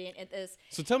ingredient in this.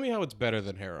 So tell me how it's better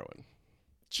than heroin.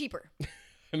 Cheaper.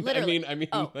 I Literally. mean,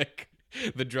 Oh. like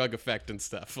the drug effect and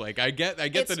stuff. Like I get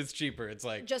that it's cheaper. It's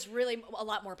like Just really a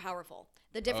lot more powerful.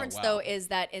 The difference wow. though is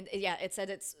that it said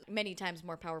it's many times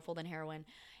more powerful than heroin.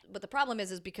 But the problem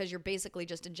is because you're basically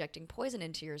just injecting poison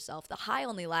into yourself. The high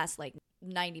only lasts like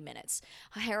 90 minutes.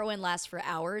 Heroin lasts for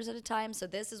hours at a time. So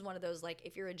this is one of those, like,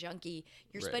 if you're a junkie,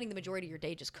 you're spending the majority of your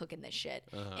day just cooking this shit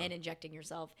and injecting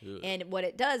yourself. And what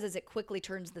it does is it quickly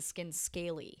turns the skin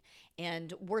scaly,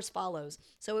 and worse follows.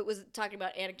 So it was talking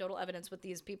about anecdotal evidence with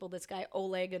these people, this guy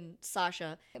Oleg and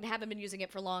Sasha, and haven't been using it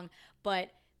for long, but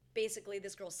basically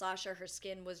this girl Sasha, her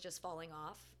skin was just falling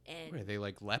off. And are they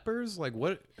like lepers? Like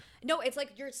what? no, it's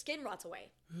like your skin rots away,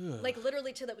 like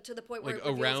literally to the point where Like it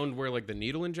reveals- around where like the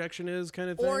needle injection is, kind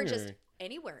of thing. or just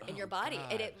anywhere in your body,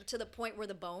 and it to the point where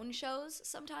the bone shows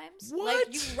sometimes. Like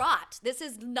What? you rot. This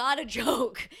is not a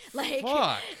joke. Like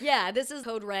Fuck. yeah, this is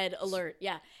code red alert.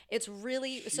 Yeah, it's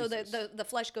really so the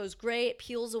flesh goes gray, it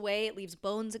peels away, it leaves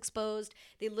bones exposed.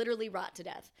 They literally rot to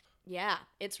death. Yeah,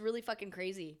 it's really fucking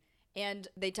crazy. And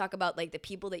they talk about like the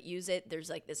people that use it. There's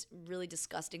like this really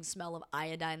disgusting smell of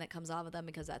iodine that comes off of them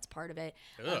because that's part of it.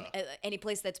 Any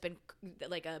place that's been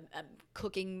like a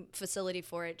cooking facility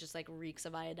for it just like reeks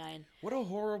of iodine. What a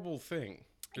horrible thing.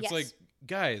 It's Yes. like,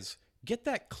 guys, get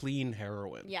that clean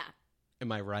heroin. Yeah. Am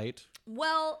I right?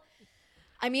 Well,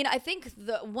 I mean, I think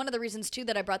one of the reasons too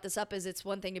that I brought this up is it's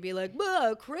one thing to be like,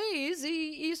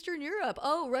 crazy Eastern Europe.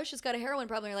 Oh, Russia's got a heroin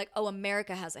problem. You're like, oh,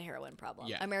 America has a heroin problem.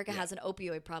 Yeah, America has an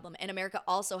opioid problem, and America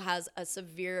also has a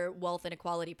severe wealth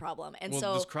inequality problem. And Well,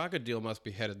 so, this crocodile must be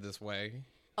headed this way.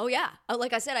 oh yeah,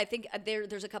 like I said, I think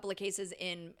there's a couple of cases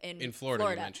in Florida,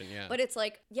 you mentioned, yeah. But it's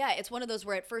like, yeah, it's one of those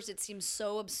where at first it seems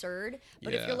so absurd,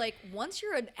 but if Yeah. you're like, once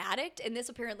you're an addict, and this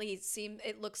apparently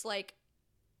it looks like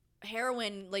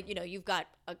heroin, like, you've got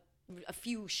a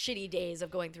few shitty days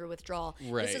of going through withdrawal.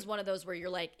 Right. This is one of those where you're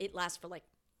like, it lasts for like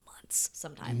months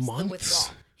sometimes. The Months?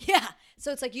 withdrawal. Yeah.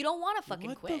 So it's like, you don't want to fucking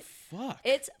What quit. the fuck?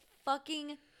 It's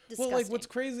fucking disgusting. Well, like, what's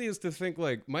crazy is to think,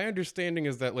 like, my understanding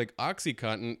is that, like,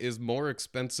 OxyContin is more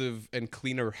expensive and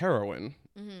cleaner heroin.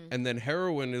 Mm-hmm. And then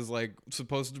heroin is, like,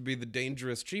 supposed to be the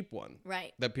dangerous, cheap one.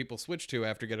 Right. That people switch to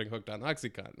after getting hooked on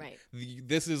OxyContin. Right.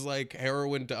 This is, like,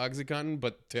 heroin to OxyContin,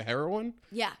 but to heroin?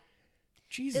 Yeah.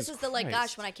 Jesus This is the, like, Christ.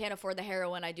 gosh, when I can't afford the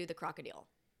heroin, I do the crocodile.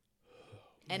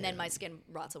 And then my skin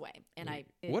rots away. And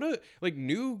What a, like,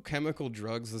 new chemical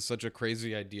drugs is such a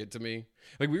crazy idea to me.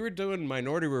 Like, we were doing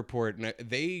Minority Report, and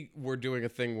they were doing a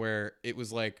thing where it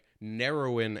was like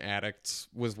Narrowin addicts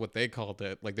was what they called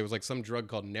it. Like, there was like some drug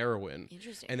called Narrowin.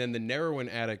 Interesting. And then the Narrowin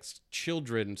addicts'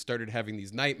 children started having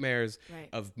these nightmares Right.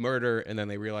 of murder, and then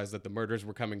they realized that the murders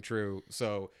were coming true.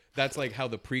 So that's like how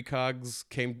the precogs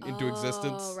came into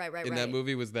existence right, in that right.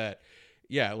 movie was that,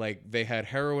 yeah, like they had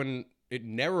heroin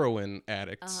heroin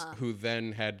addicts who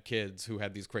then had kids who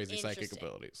had these crazy psychic Interesting.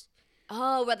 abilities.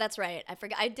 Oh, but that's right. I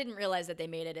forgot. I didn't realize that they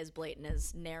made it as blatant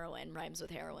as narrowin rhymes with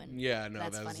heroin. Yeah, no,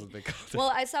 That's that's funny. what they called it.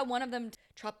 Well, I saw one of them,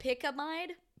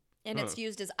 tropicamide, and it's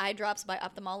used as eye drops by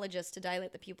ophthalmologists to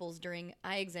dilate the pupils during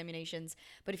eye examinations.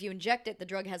 But if you inject it, the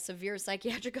drug has severe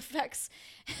psychiatric effects.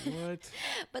 What?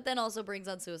 But then also brings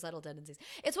on suicidal tendencies.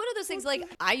 It's one of those things like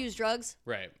I use drugs.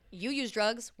 Right. You use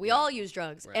drugs. We all use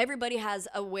drugs. Everybody has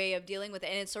a way of dealing with it.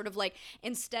 And it's sort of like,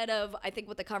 instead of, I think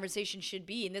what the conversation should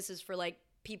be, and this is for like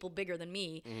people bigger than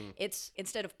me, it's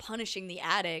instead of punishing the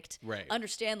addict, Right.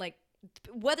 understand like,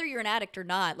 whether you're an addict or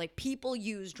not, like people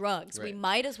use drugs. We Right.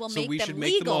 might as well So make we them should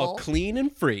legal, make them all clean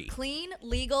and free. clean,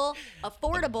 legal,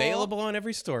 affordable, Available on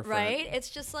every storefront. right? It's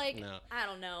just like No. I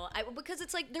don't know, because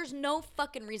it's like there's no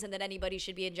fucking reason that anybody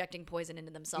should be injecting poison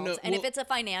into themselves. No, and if well- it's a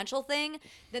financial thing,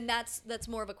 then that's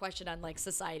more of a question on like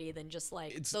society than just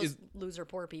like those loser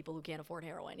poor people who can't afford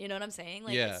heroin. You know what I'm saying?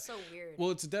 Like Yeah. it's so weird. Well,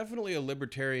 it's definitely a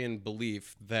libertarian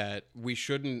belief that we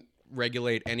shouldn't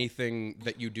regulate anything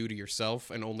that you do to yourself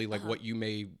and only like what you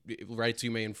may rights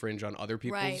you may infringe on other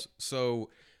people's. Right. So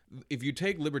if you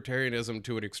take libertarianism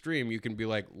to an extreme, you can be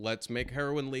like, let's make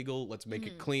heroin legal, let's make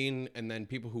it clean, and then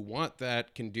people who want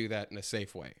that can do that in a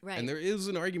safe way. Right. And there is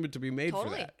an argument to be made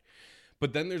Totally. for that.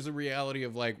 But then there's a reality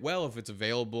of like, well, if it's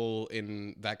available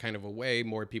in that kind of a way,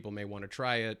 more people may want to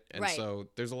try it. And Right. so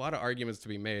there's a lot of arguments to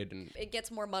be made. And it gets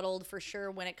more muddled for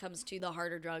sure when it comes to the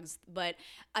harder drugs, but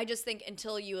I just think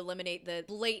until you eliminate the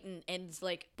blatant and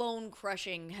like bone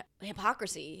crushing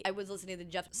hypocrisy. I was listening to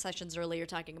Jeff Sessions earlier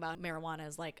talking about marijuana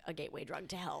as like a gateway drug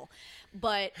to hell,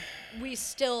 but we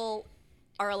still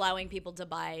are allowing people to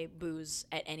buy booze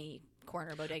at any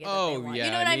corner bodega that they oh want. yeah,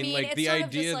 You know what I mean? like It's the sort of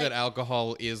just idea like- that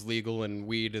alcohol is legal and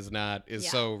weed is not is Yeah.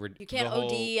 so you can't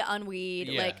OD on weed,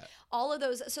 like Yeah. all of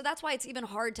those. So that's why it's even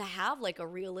hard to have like a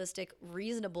realistic,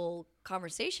 reasonable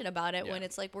conversation about it when Yeah.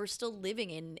 it's like we're still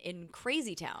living in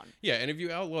crazy town. Yeah, and if you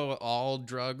outlaw all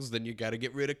drugs, then you got to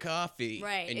get rid of coffee,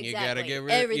 Right, And you got to exactly. get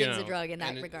rid. Everything's a drug in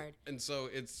that and regard. And so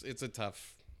it's a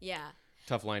tough Yeah.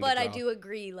 line. But to I draw. do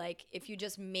agree, like if you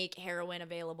just make heroin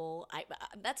available, I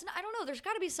don't know. There's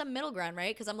got to be some middle ground,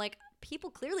 right? Because I'm like, people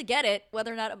clearly get it,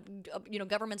 whether or not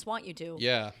governments want you to.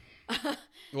 Yeah.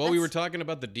 Well, we were talking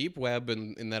about the deep web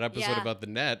in that episode Yeah. about the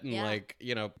net, and Yeah. like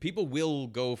people will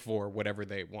go for whatever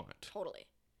they want, Totally.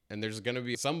 and there's going to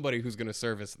be somebody who's going to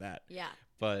service that. Yeah.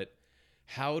 But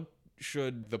how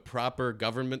should the proper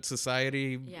government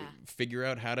society Yeah. figure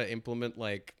out how to implement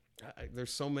like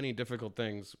there's so many difficult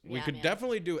things. We Yeah, could man.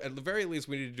 definitely do, at the very least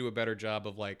we need to do a better job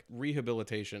of like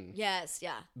rehabilitation Yes.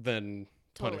 Yeah. than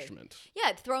Totally. punishment.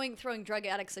 Yeah. Throwing drug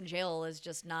addicts in jail is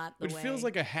just not the It way. feels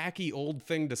like a hacky old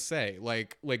thing to say.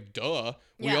 Like duh.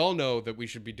 We Yeah. all know that we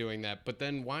should be doing that, but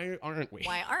then why aren't we?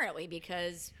 Why aren't we?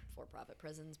 Because for-profit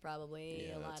prisons probably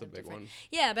Yeah, a lot that's a of big different. one.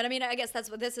 Yeah, but I mean, I guess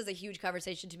that's what this is a huge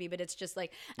conversation to me. But it's just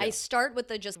like I start with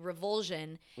the just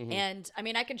revulsion, Mm-hmm. and I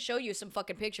mean, I can show you some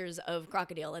fucking pictures of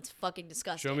crocodile. It's fucking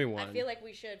disgusting. Show me I one. feel like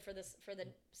we should for the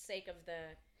sake of the.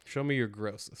 Show me your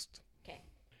grossest. Okay.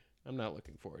 I'm not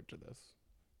looking forward to this.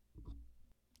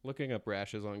 Looking up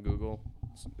rashes on Google,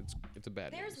 it's a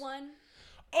bad There's news. one.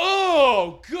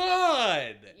 Oh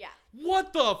God! Yeah.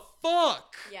 What the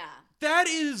fuck? Yeah. That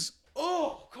is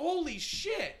holy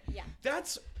shit. Yeah.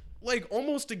 That's like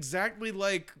almost exactly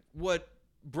like what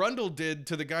Brundle did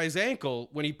to the guy's ankle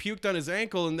when he puked on his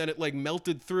ankle and then it like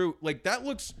melted through. Like that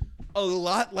looks a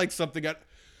lot like something Ew!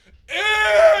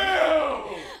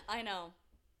 I know.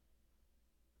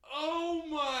 Oh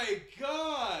my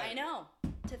God! I know.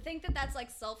 To think that that's like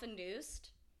self-induced.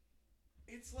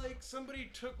 It's like somebody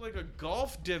took like a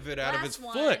golf divot out of his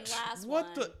Last one, foot. last What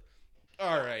one. the?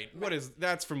 All right, what is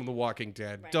that's from The Walking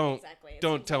Dead? Right, don't exactly. It's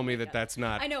don't from tell me Walking that Dead. that's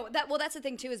not. I know that. Well, that's the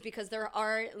thing too, is because there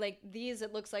are like these.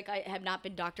 It looks like I have not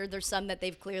been doctored. There's some that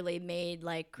they've clearly made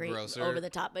like great Grosser? over the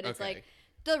top, but it's Okay. like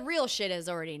the real shit is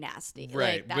already nasty.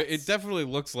 Right, Like, but it that's- definitely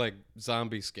looks like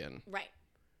zombie skin. right.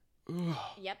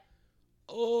 Yep.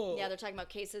 Oh, Yeah, they're talking about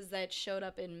cases that showed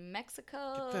up in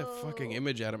Mexico. get that fucking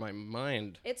image out of my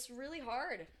mind. It's really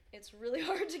hard. It's really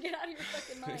hard to get out of your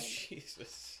fucking mind.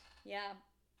 Jesus. Yeah.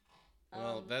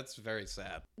 Well, that's very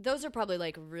sad. Those are probably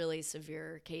like really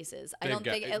severe cases. I They've don't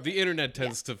got- think the internet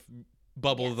tends to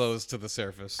bubble Yes. those to the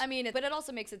surface I mean, but it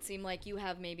also makes it seem like you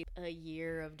have maybe a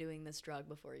year of doing this drug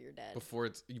before you're dead.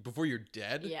 before you're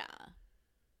dead. Yeah.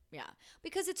 Yeah.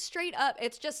 Because it's straight up,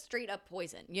 it's just straight up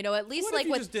poison. You know, at least What like if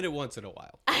you with. just did it once in a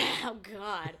while? Oh,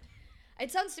 God. It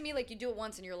sounds to me like you do it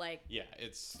once and you're like, Yeah,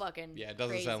 it's Fucking Yeah, it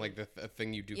doesn't crazy. sound like a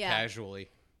thing you do Yeah. casually.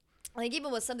 like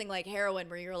even with something like heroin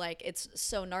where you're like, it's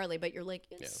so gnarly, but you're like,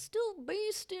 it's Yeah. still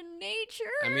based in nature.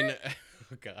 I mean,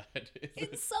 God.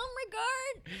 In some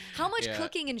regard, how much Yeah.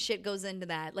 cooking and shit goes into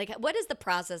that? Like, what is the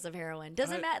process of heroin?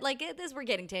 Doesn't matter. Like, this we're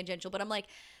getting tangential, but I'm like,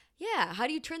 yeah, how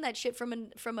do you turn that shit from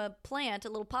a plant, a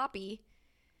little poppy?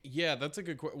 Yeah, that's a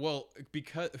good question. Well,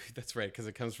 because that's right, because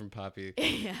it comes from poppy.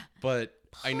 Yeah, But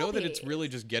I know that it's Poppies. really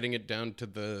just getting it down to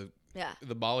the yeah.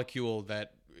 molecule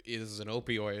that is an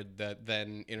opioid that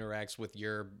then interacts with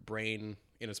your brain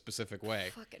in a specific way.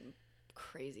 Fucking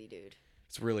crazy, dude.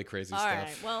 It's really crazy All stuff.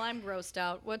 right. Well, I'm grossed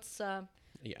out. What's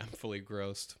Yeah, I'm fully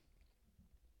grossed.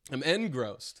 I'm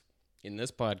engrossed in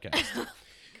this podcast.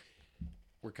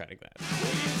 We're cutting that.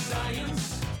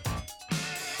 Science.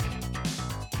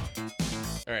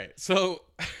 All right, so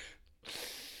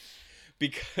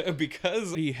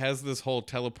because he has this whole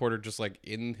teleporter just like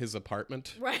in his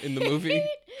apartment Right. in the movie,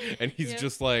 and he's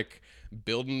just like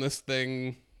building this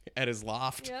thing at his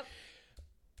loft. Yep.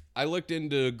 I looked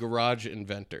into garage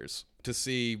inventors to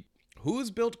see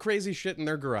who's built crazy shit in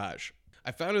their garage.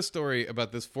 I found a story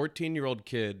about this 14-year-old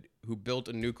kid who built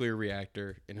a nuclear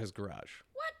reactor in his garage.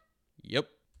 What? Yep.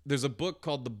 There's a book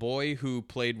called The Boy Who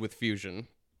Played with Fusion,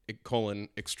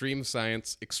 Extreme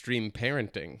Science, Extreme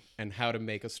Parenting, and How to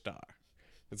Make a Star.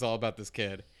 It's all about this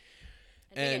kid.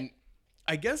 And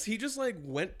I guess he just like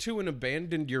went to an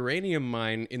abandoned uranium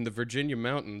mine in the Virginia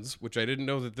mountains, which I didn't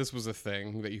know that this was a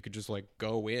thing that you could just like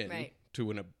go in Right.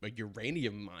 to a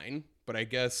uranium mine. But I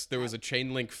guess there was a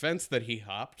chain link fence that he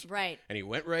hopped. Right. And he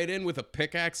went right in with a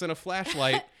pickaxe and a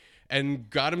flashlight and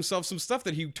got himself some stuff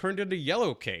that he turned into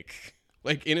yellow cake,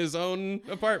 like in his own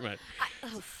apartment.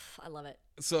 I love it.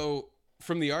 So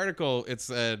from the article, it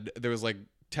said there was like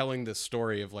telling this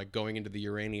story of like going into the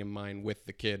uranium mine with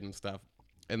the kid and stuff.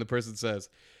 And the person says,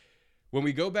 when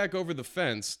we go back over the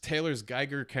fence, Taylor's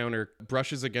Geiger counter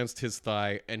brushes against his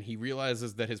thigh and he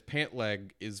realizes that his pant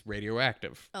leg is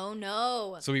radioactive. Oh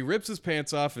no. So he rips his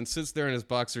pants off and sits there in his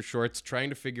boxer shorts trying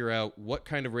to figure out what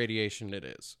kind of radiation it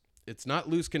is. It's not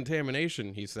loose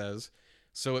contamination, he says.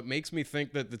 So it makes me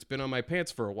think that it's been on my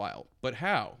pants for a while. But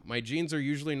how? My jeans are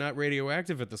usually not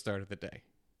radioactive at the start of the day.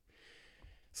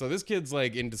 So this kid's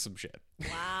like into some shit.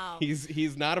 Wow.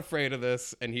 He's not afraid of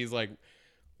this, and he's like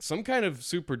some kind of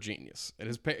super genius. And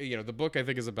his the book I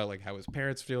think is about like how his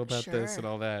parents feel about this Sure. and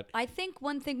all that. I think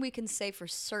one thing we can say for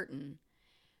certain,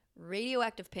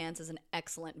 Radioactive Pants is an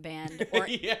excellent band or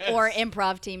Yes. or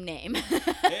improv team name.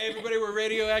 Hey everybody, we're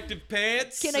Radioactive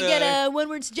Pants. Can I get a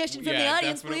one-word suggestion from the yeah,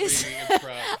 audience, that's what please? it would be,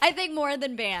 improv. I think more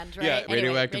than band, right? Yeah, Anyway,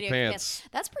 Radioactive Pants.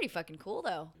 That's pretty fucking cool,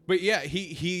 though. But yeah,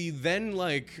 he then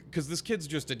like, because this kid's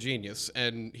just a genius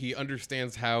and he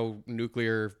understands how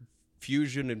nuclear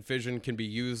fusion and fission can be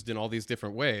used in all these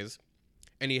different ways.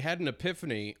 And he had an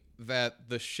epiphany that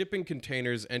the shipping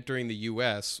containers entering the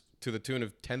U.S. to the tune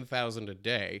of 10,000 a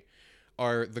day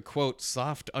are the, quote,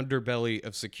 soft underbelly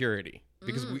of security.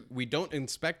 Because we don't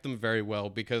inspect them very well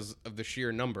because of the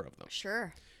sheer number of them.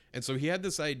 Sure. And so he had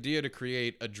this idea to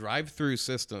create a drive-through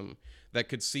system that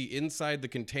could see inside the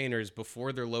containers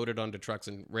before they're loaded onto trucks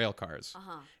and rail cars.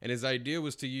 And his idea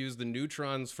was to use the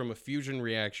neutrons from a fusion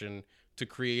reaction to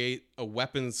create a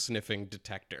weapons sniffing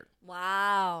detector.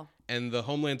 Wow. And the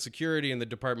Homeland Security and the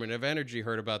Department of Energy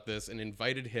heard about this and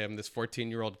invited him, this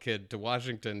 14-year-old kid, to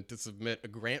Washington to submit a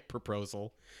grant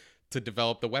proposal to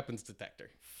develop the weapons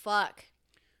detector. Fuck.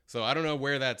 So I don't know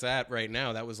where that's at right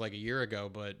now. That was like a year ago,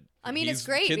 but I mean, it's he's-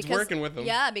 great Kids because working with them.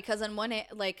 Yeah, because on one hand,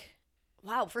 like,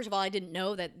 wow. First of all, I didn't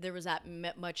know that there was that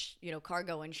much,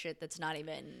 cargo and shit that's not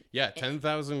even. Yeah,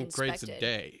 10,000 crates a inspected.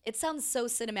 day. It sounds so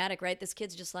cinematic, right? This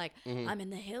kid's just like, I'm in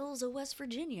the hills of West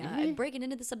Virginia and breaking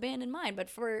into this abandoned mine, but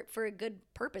for a good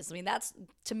purpose. I mean,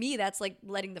 to me, that's like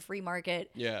letting the free market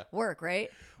Yeah. work,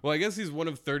 right? Well, I guess he's one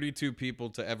of 32 people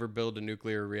to ever build a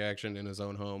nuclear reaction in his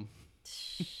own home.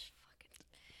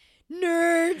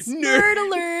 Nerds! Nerd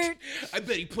alert! I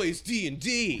bet he plays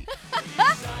D&D.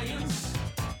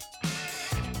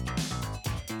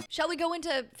 Shall we go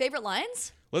into favorite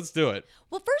lines? Let's do it.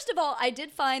 Well, first of all, I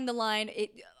did find the line.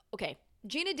 Okay,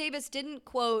 Gina Davis didn't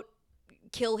quote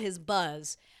 "kill his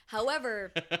buzz."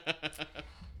 However,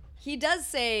 he does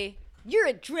say, "You're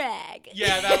a drag."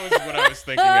 Yeah, that was what I was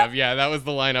thinking of. Yeah, that was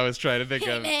the line I was trying to think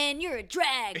Hey of. man, you're a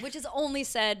drag, which is only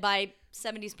said by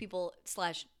 70s people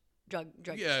 / drug.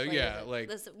 Yeah, like,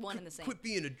 that's one and the same. Quit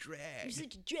being a You're drag.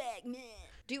 such a drag, man.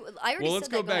 I already Well, let's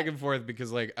said go that. back and forth because,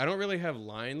 like, I don't really have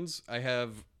lines. I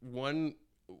have one.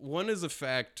 One is a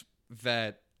fact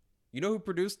that, you know who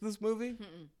produced this movie?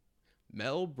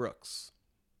 Mel Brooks.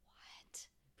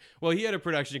 Well, he had a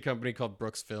production company called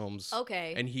Brooks Films.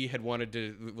 Okay. And he had wanted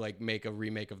to like make a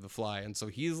remake of The Fly, and so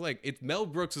he's like, it's Mel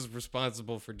Brooks is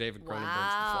responsible for David Cronenberg's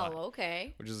Wow. The Fly,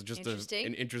 Okay. which is just Interesting.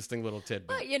 an interesting little tidbit.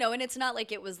 But, you know, and it's not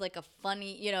like it was like a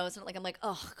funny, you know, it's not like I'm like,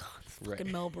 oh, God, fucking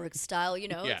Right. Mel Brooks style, you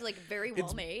know? Yeah. It's like very well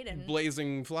It's made and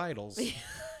Blazing Flytles.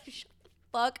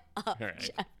 fuck up. All right.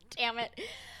 Jeff. Damn it.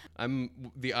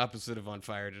 I'm the opposite of on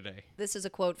fire today. This is a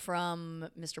quote from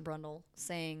Mr. Brundle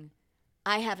saying,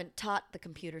 I haven't taught the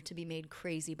computer to be made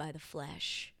crazy by the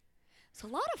flesh. It's a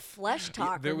lot of flesh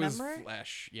talk, There remember? was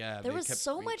flesh. Yeah. There they was kept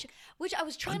so much, which I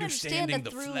was trying to understand Understanding the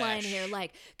the through line flesh. here,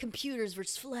 like computers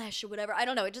versus flesh or whatever. I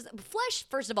don't know. It just flesh,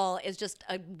 first of all, is just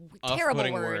a Off-putting terrible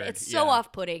word. word, It's so yeah.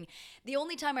 off-putting. The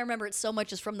only time I remember it so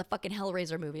much is from the fucking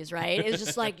Hellraiser movies, right? It's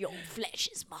just like, yo, flesh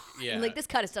is mine, Yeah. like this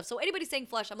kind of stuff. So anybody saying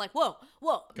flesh, I'm like, whoa.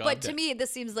 But to damn. me,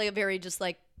 this seems like a very just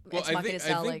like Well, Ex I Machina think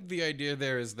style, like the idea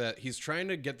there is that he's trying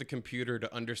to get the computer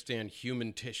to understand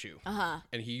human tissue.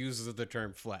 And he uses the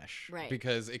term flesh. Right.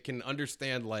 Because it can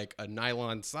understand like a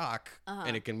nylon sock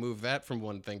and it can move that from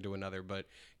one thing to another, but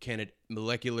can it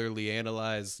molecularly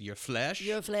analyze your flesh?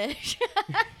 your flesh.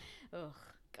 Oh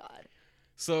God.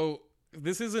 So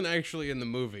this isn't actually in the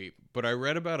movie, but I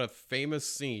read about a famous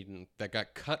scene that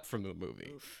got cut from the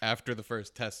movie after the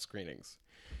first test screenings.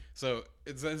 So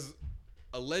it says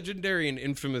a legendary and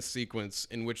infamous sequence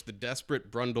in which the desperate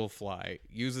Brundlefly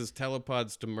uses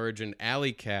telepods to merge an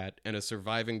alley cat and a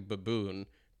surviving baboon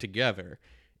together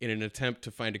in an attempt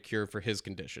to find a cure for his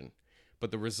condition.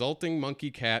 But the resulting monkey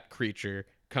cat creature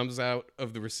comes out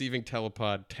of the receiving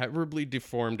telepod terribly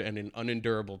deformed and in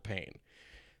unendurable pain.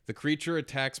 The creature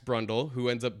attacks Brundle, who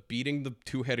ends up beating the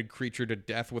two-headed creature to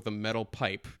death with a metal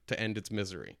pipe to end its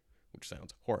misery, which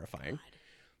sounds horrifying.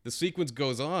 The sequence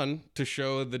goes on to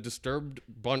show the disturbed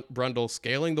Brundle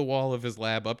scaling the wall of his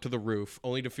lab up to the roof,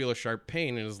 only to feel a sharp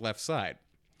pain in his left side.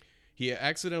 He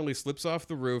accidentally slips off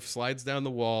the roof, slides down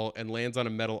the wall, and lands on a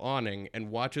metal awning,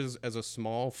 and watches as a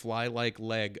small fly-like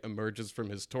leg emerges from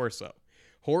his torso.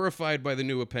 Horrified by the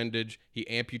new appendage, he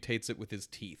amputates it with his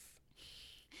teeth.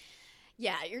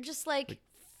 Yeah, you're just like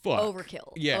Fuck.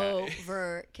 overkill. Yeah.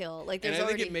 Overkill. Like And there's I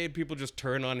already think it made people just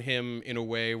turn on him in a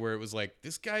way where it was like,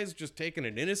 this guy's just taking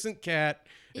an innocent cat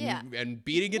and, Yeah. and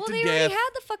beating it well, to they death. already had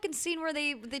the fucking scene where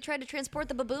they tried to transport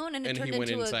the baboon and it And turned he went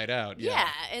into inside out, Yeah,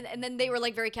 yeah. and then they were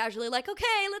like very casually like,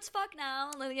 okay, let's fuck now.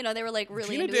 You know, they were like really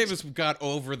Gina into Davis got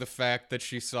over the fact that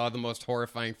she saw the most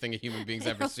horrifying thing a human being's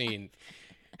ever seen.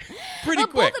 Pretty Well,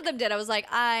 quick. both of them did. I was like,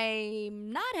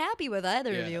 I'm not happy with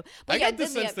either of Yeah. you. I yeah, got the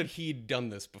then sense that he'd done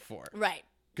this before. right.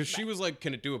 Because she was like,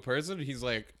 can it do a person? And he's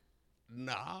like,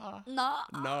 nah. No,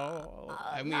 No.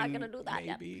 I I'm mean, not gonna do that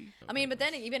yet. maybe. I mean, but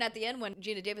then even at the end when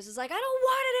Gina Davis is like, I don't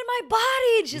want it in my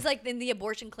body, and she's like in the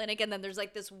abortion clinic, and then there's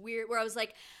like this weird where I was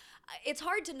like, it's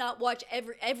hard to not watch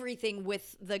everything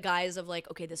with the guise of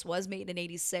like, okay, this was made in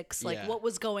 '86, like Yeah. what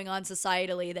was going on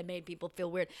societally that made people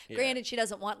feel weird. Granted, she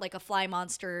doesn't want like a fly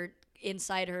monster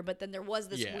inside her, but then there was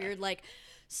this Yeah. weird like,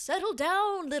 settle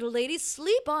down, little lady,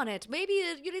 sleep on it. Maybe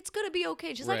it's gonna be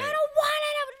okay. She's like, I Right. don't want it.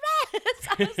 So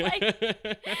I was like,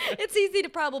 it's easy to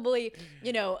probably,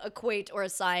 equate or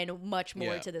assign much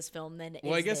more Yeah. to this film than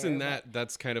Well, I is guess there, in but-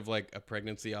 that's kind of like a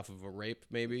pregnancy off of a rape,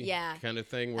 maybe. Yeah, Kind of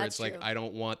thing where that's it's like, true. I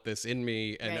don't want this in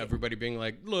me. And Right. everybody being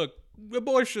like, look,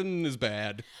 abortion is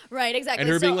bad. Right, exactly. And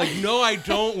her So- being like, no, I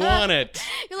don't want it.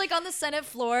 You're like on the Senate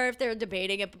floor if they're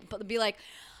debating it, be like,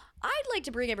 I'd like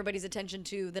to bring everybody's attention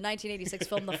to the 1986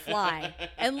 film The Fly.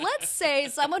 And let's say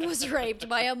someone was raped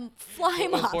by a fly A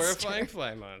monster. horrifying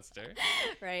fly monster.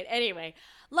 Right. Anyway,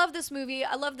 love this movie.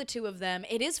 I love the two of them.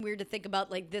 It is weird to think about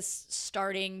like this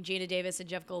starting Gina Davis and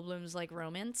Jeff Goldblum's like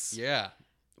romance. Yeah.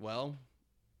 Well,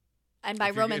 And by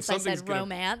If you're- romance, if I something's said gonna-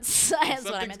 romance. That's what I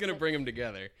something's meant going to say. bring them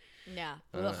together. Yeah.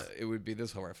 Ugh. It would be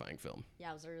this horrifying film.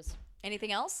 Yowzers.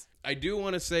 Anything else? I do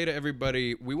want to say to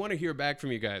everybody, we want to hear back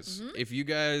from you guys. Mm-hmm. If you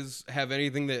guys have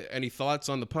any thoughts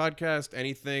on the podcast,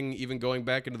 anything, even going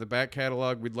back into the back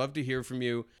catalog, we'd love to hear from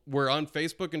you. We're on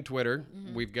Facebook and Twitter.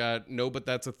 Mm-hmm. We've got No But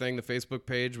That's a Thing, the Facebook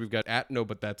page. We've got @No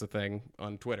But That's a Thing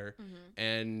on Twitter. Mm-hmm.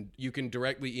 And you can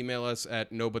directly email us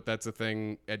at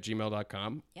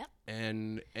nobuthat'sathing@gmail.com. Yep.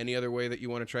 And any other way that you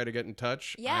want to try to get in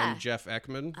touch, Yeah. I'm Jeff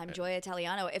Ekman. I'm Joya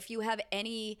Italiano. If you have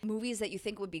any movies that you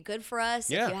think would be good for us,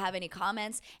 Yeah. if you have any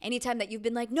comments, anytime that you've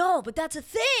been like, no, but that's a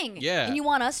thing. Yeah. And you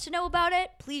want us to know about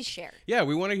it, please share. Yeah,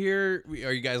 we want to hear.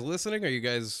 Are you guys listening? Are you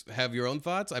guys have your own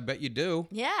thoughts? I bet you do.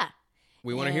 Yeah.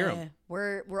 We want to hear Yeah. them.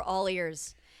 We're all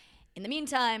ears. In the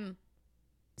meantime,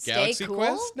 Galaxy stay cool.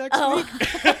 Quest next week?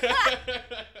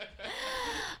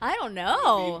 I don't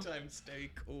know. Meantime, stay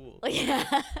cool.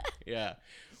 Yeah. Yeah.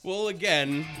 We'll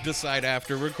again decide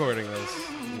after recording this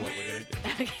what we're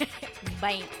gonna do.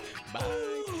 Bye. Bye.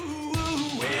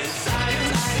 With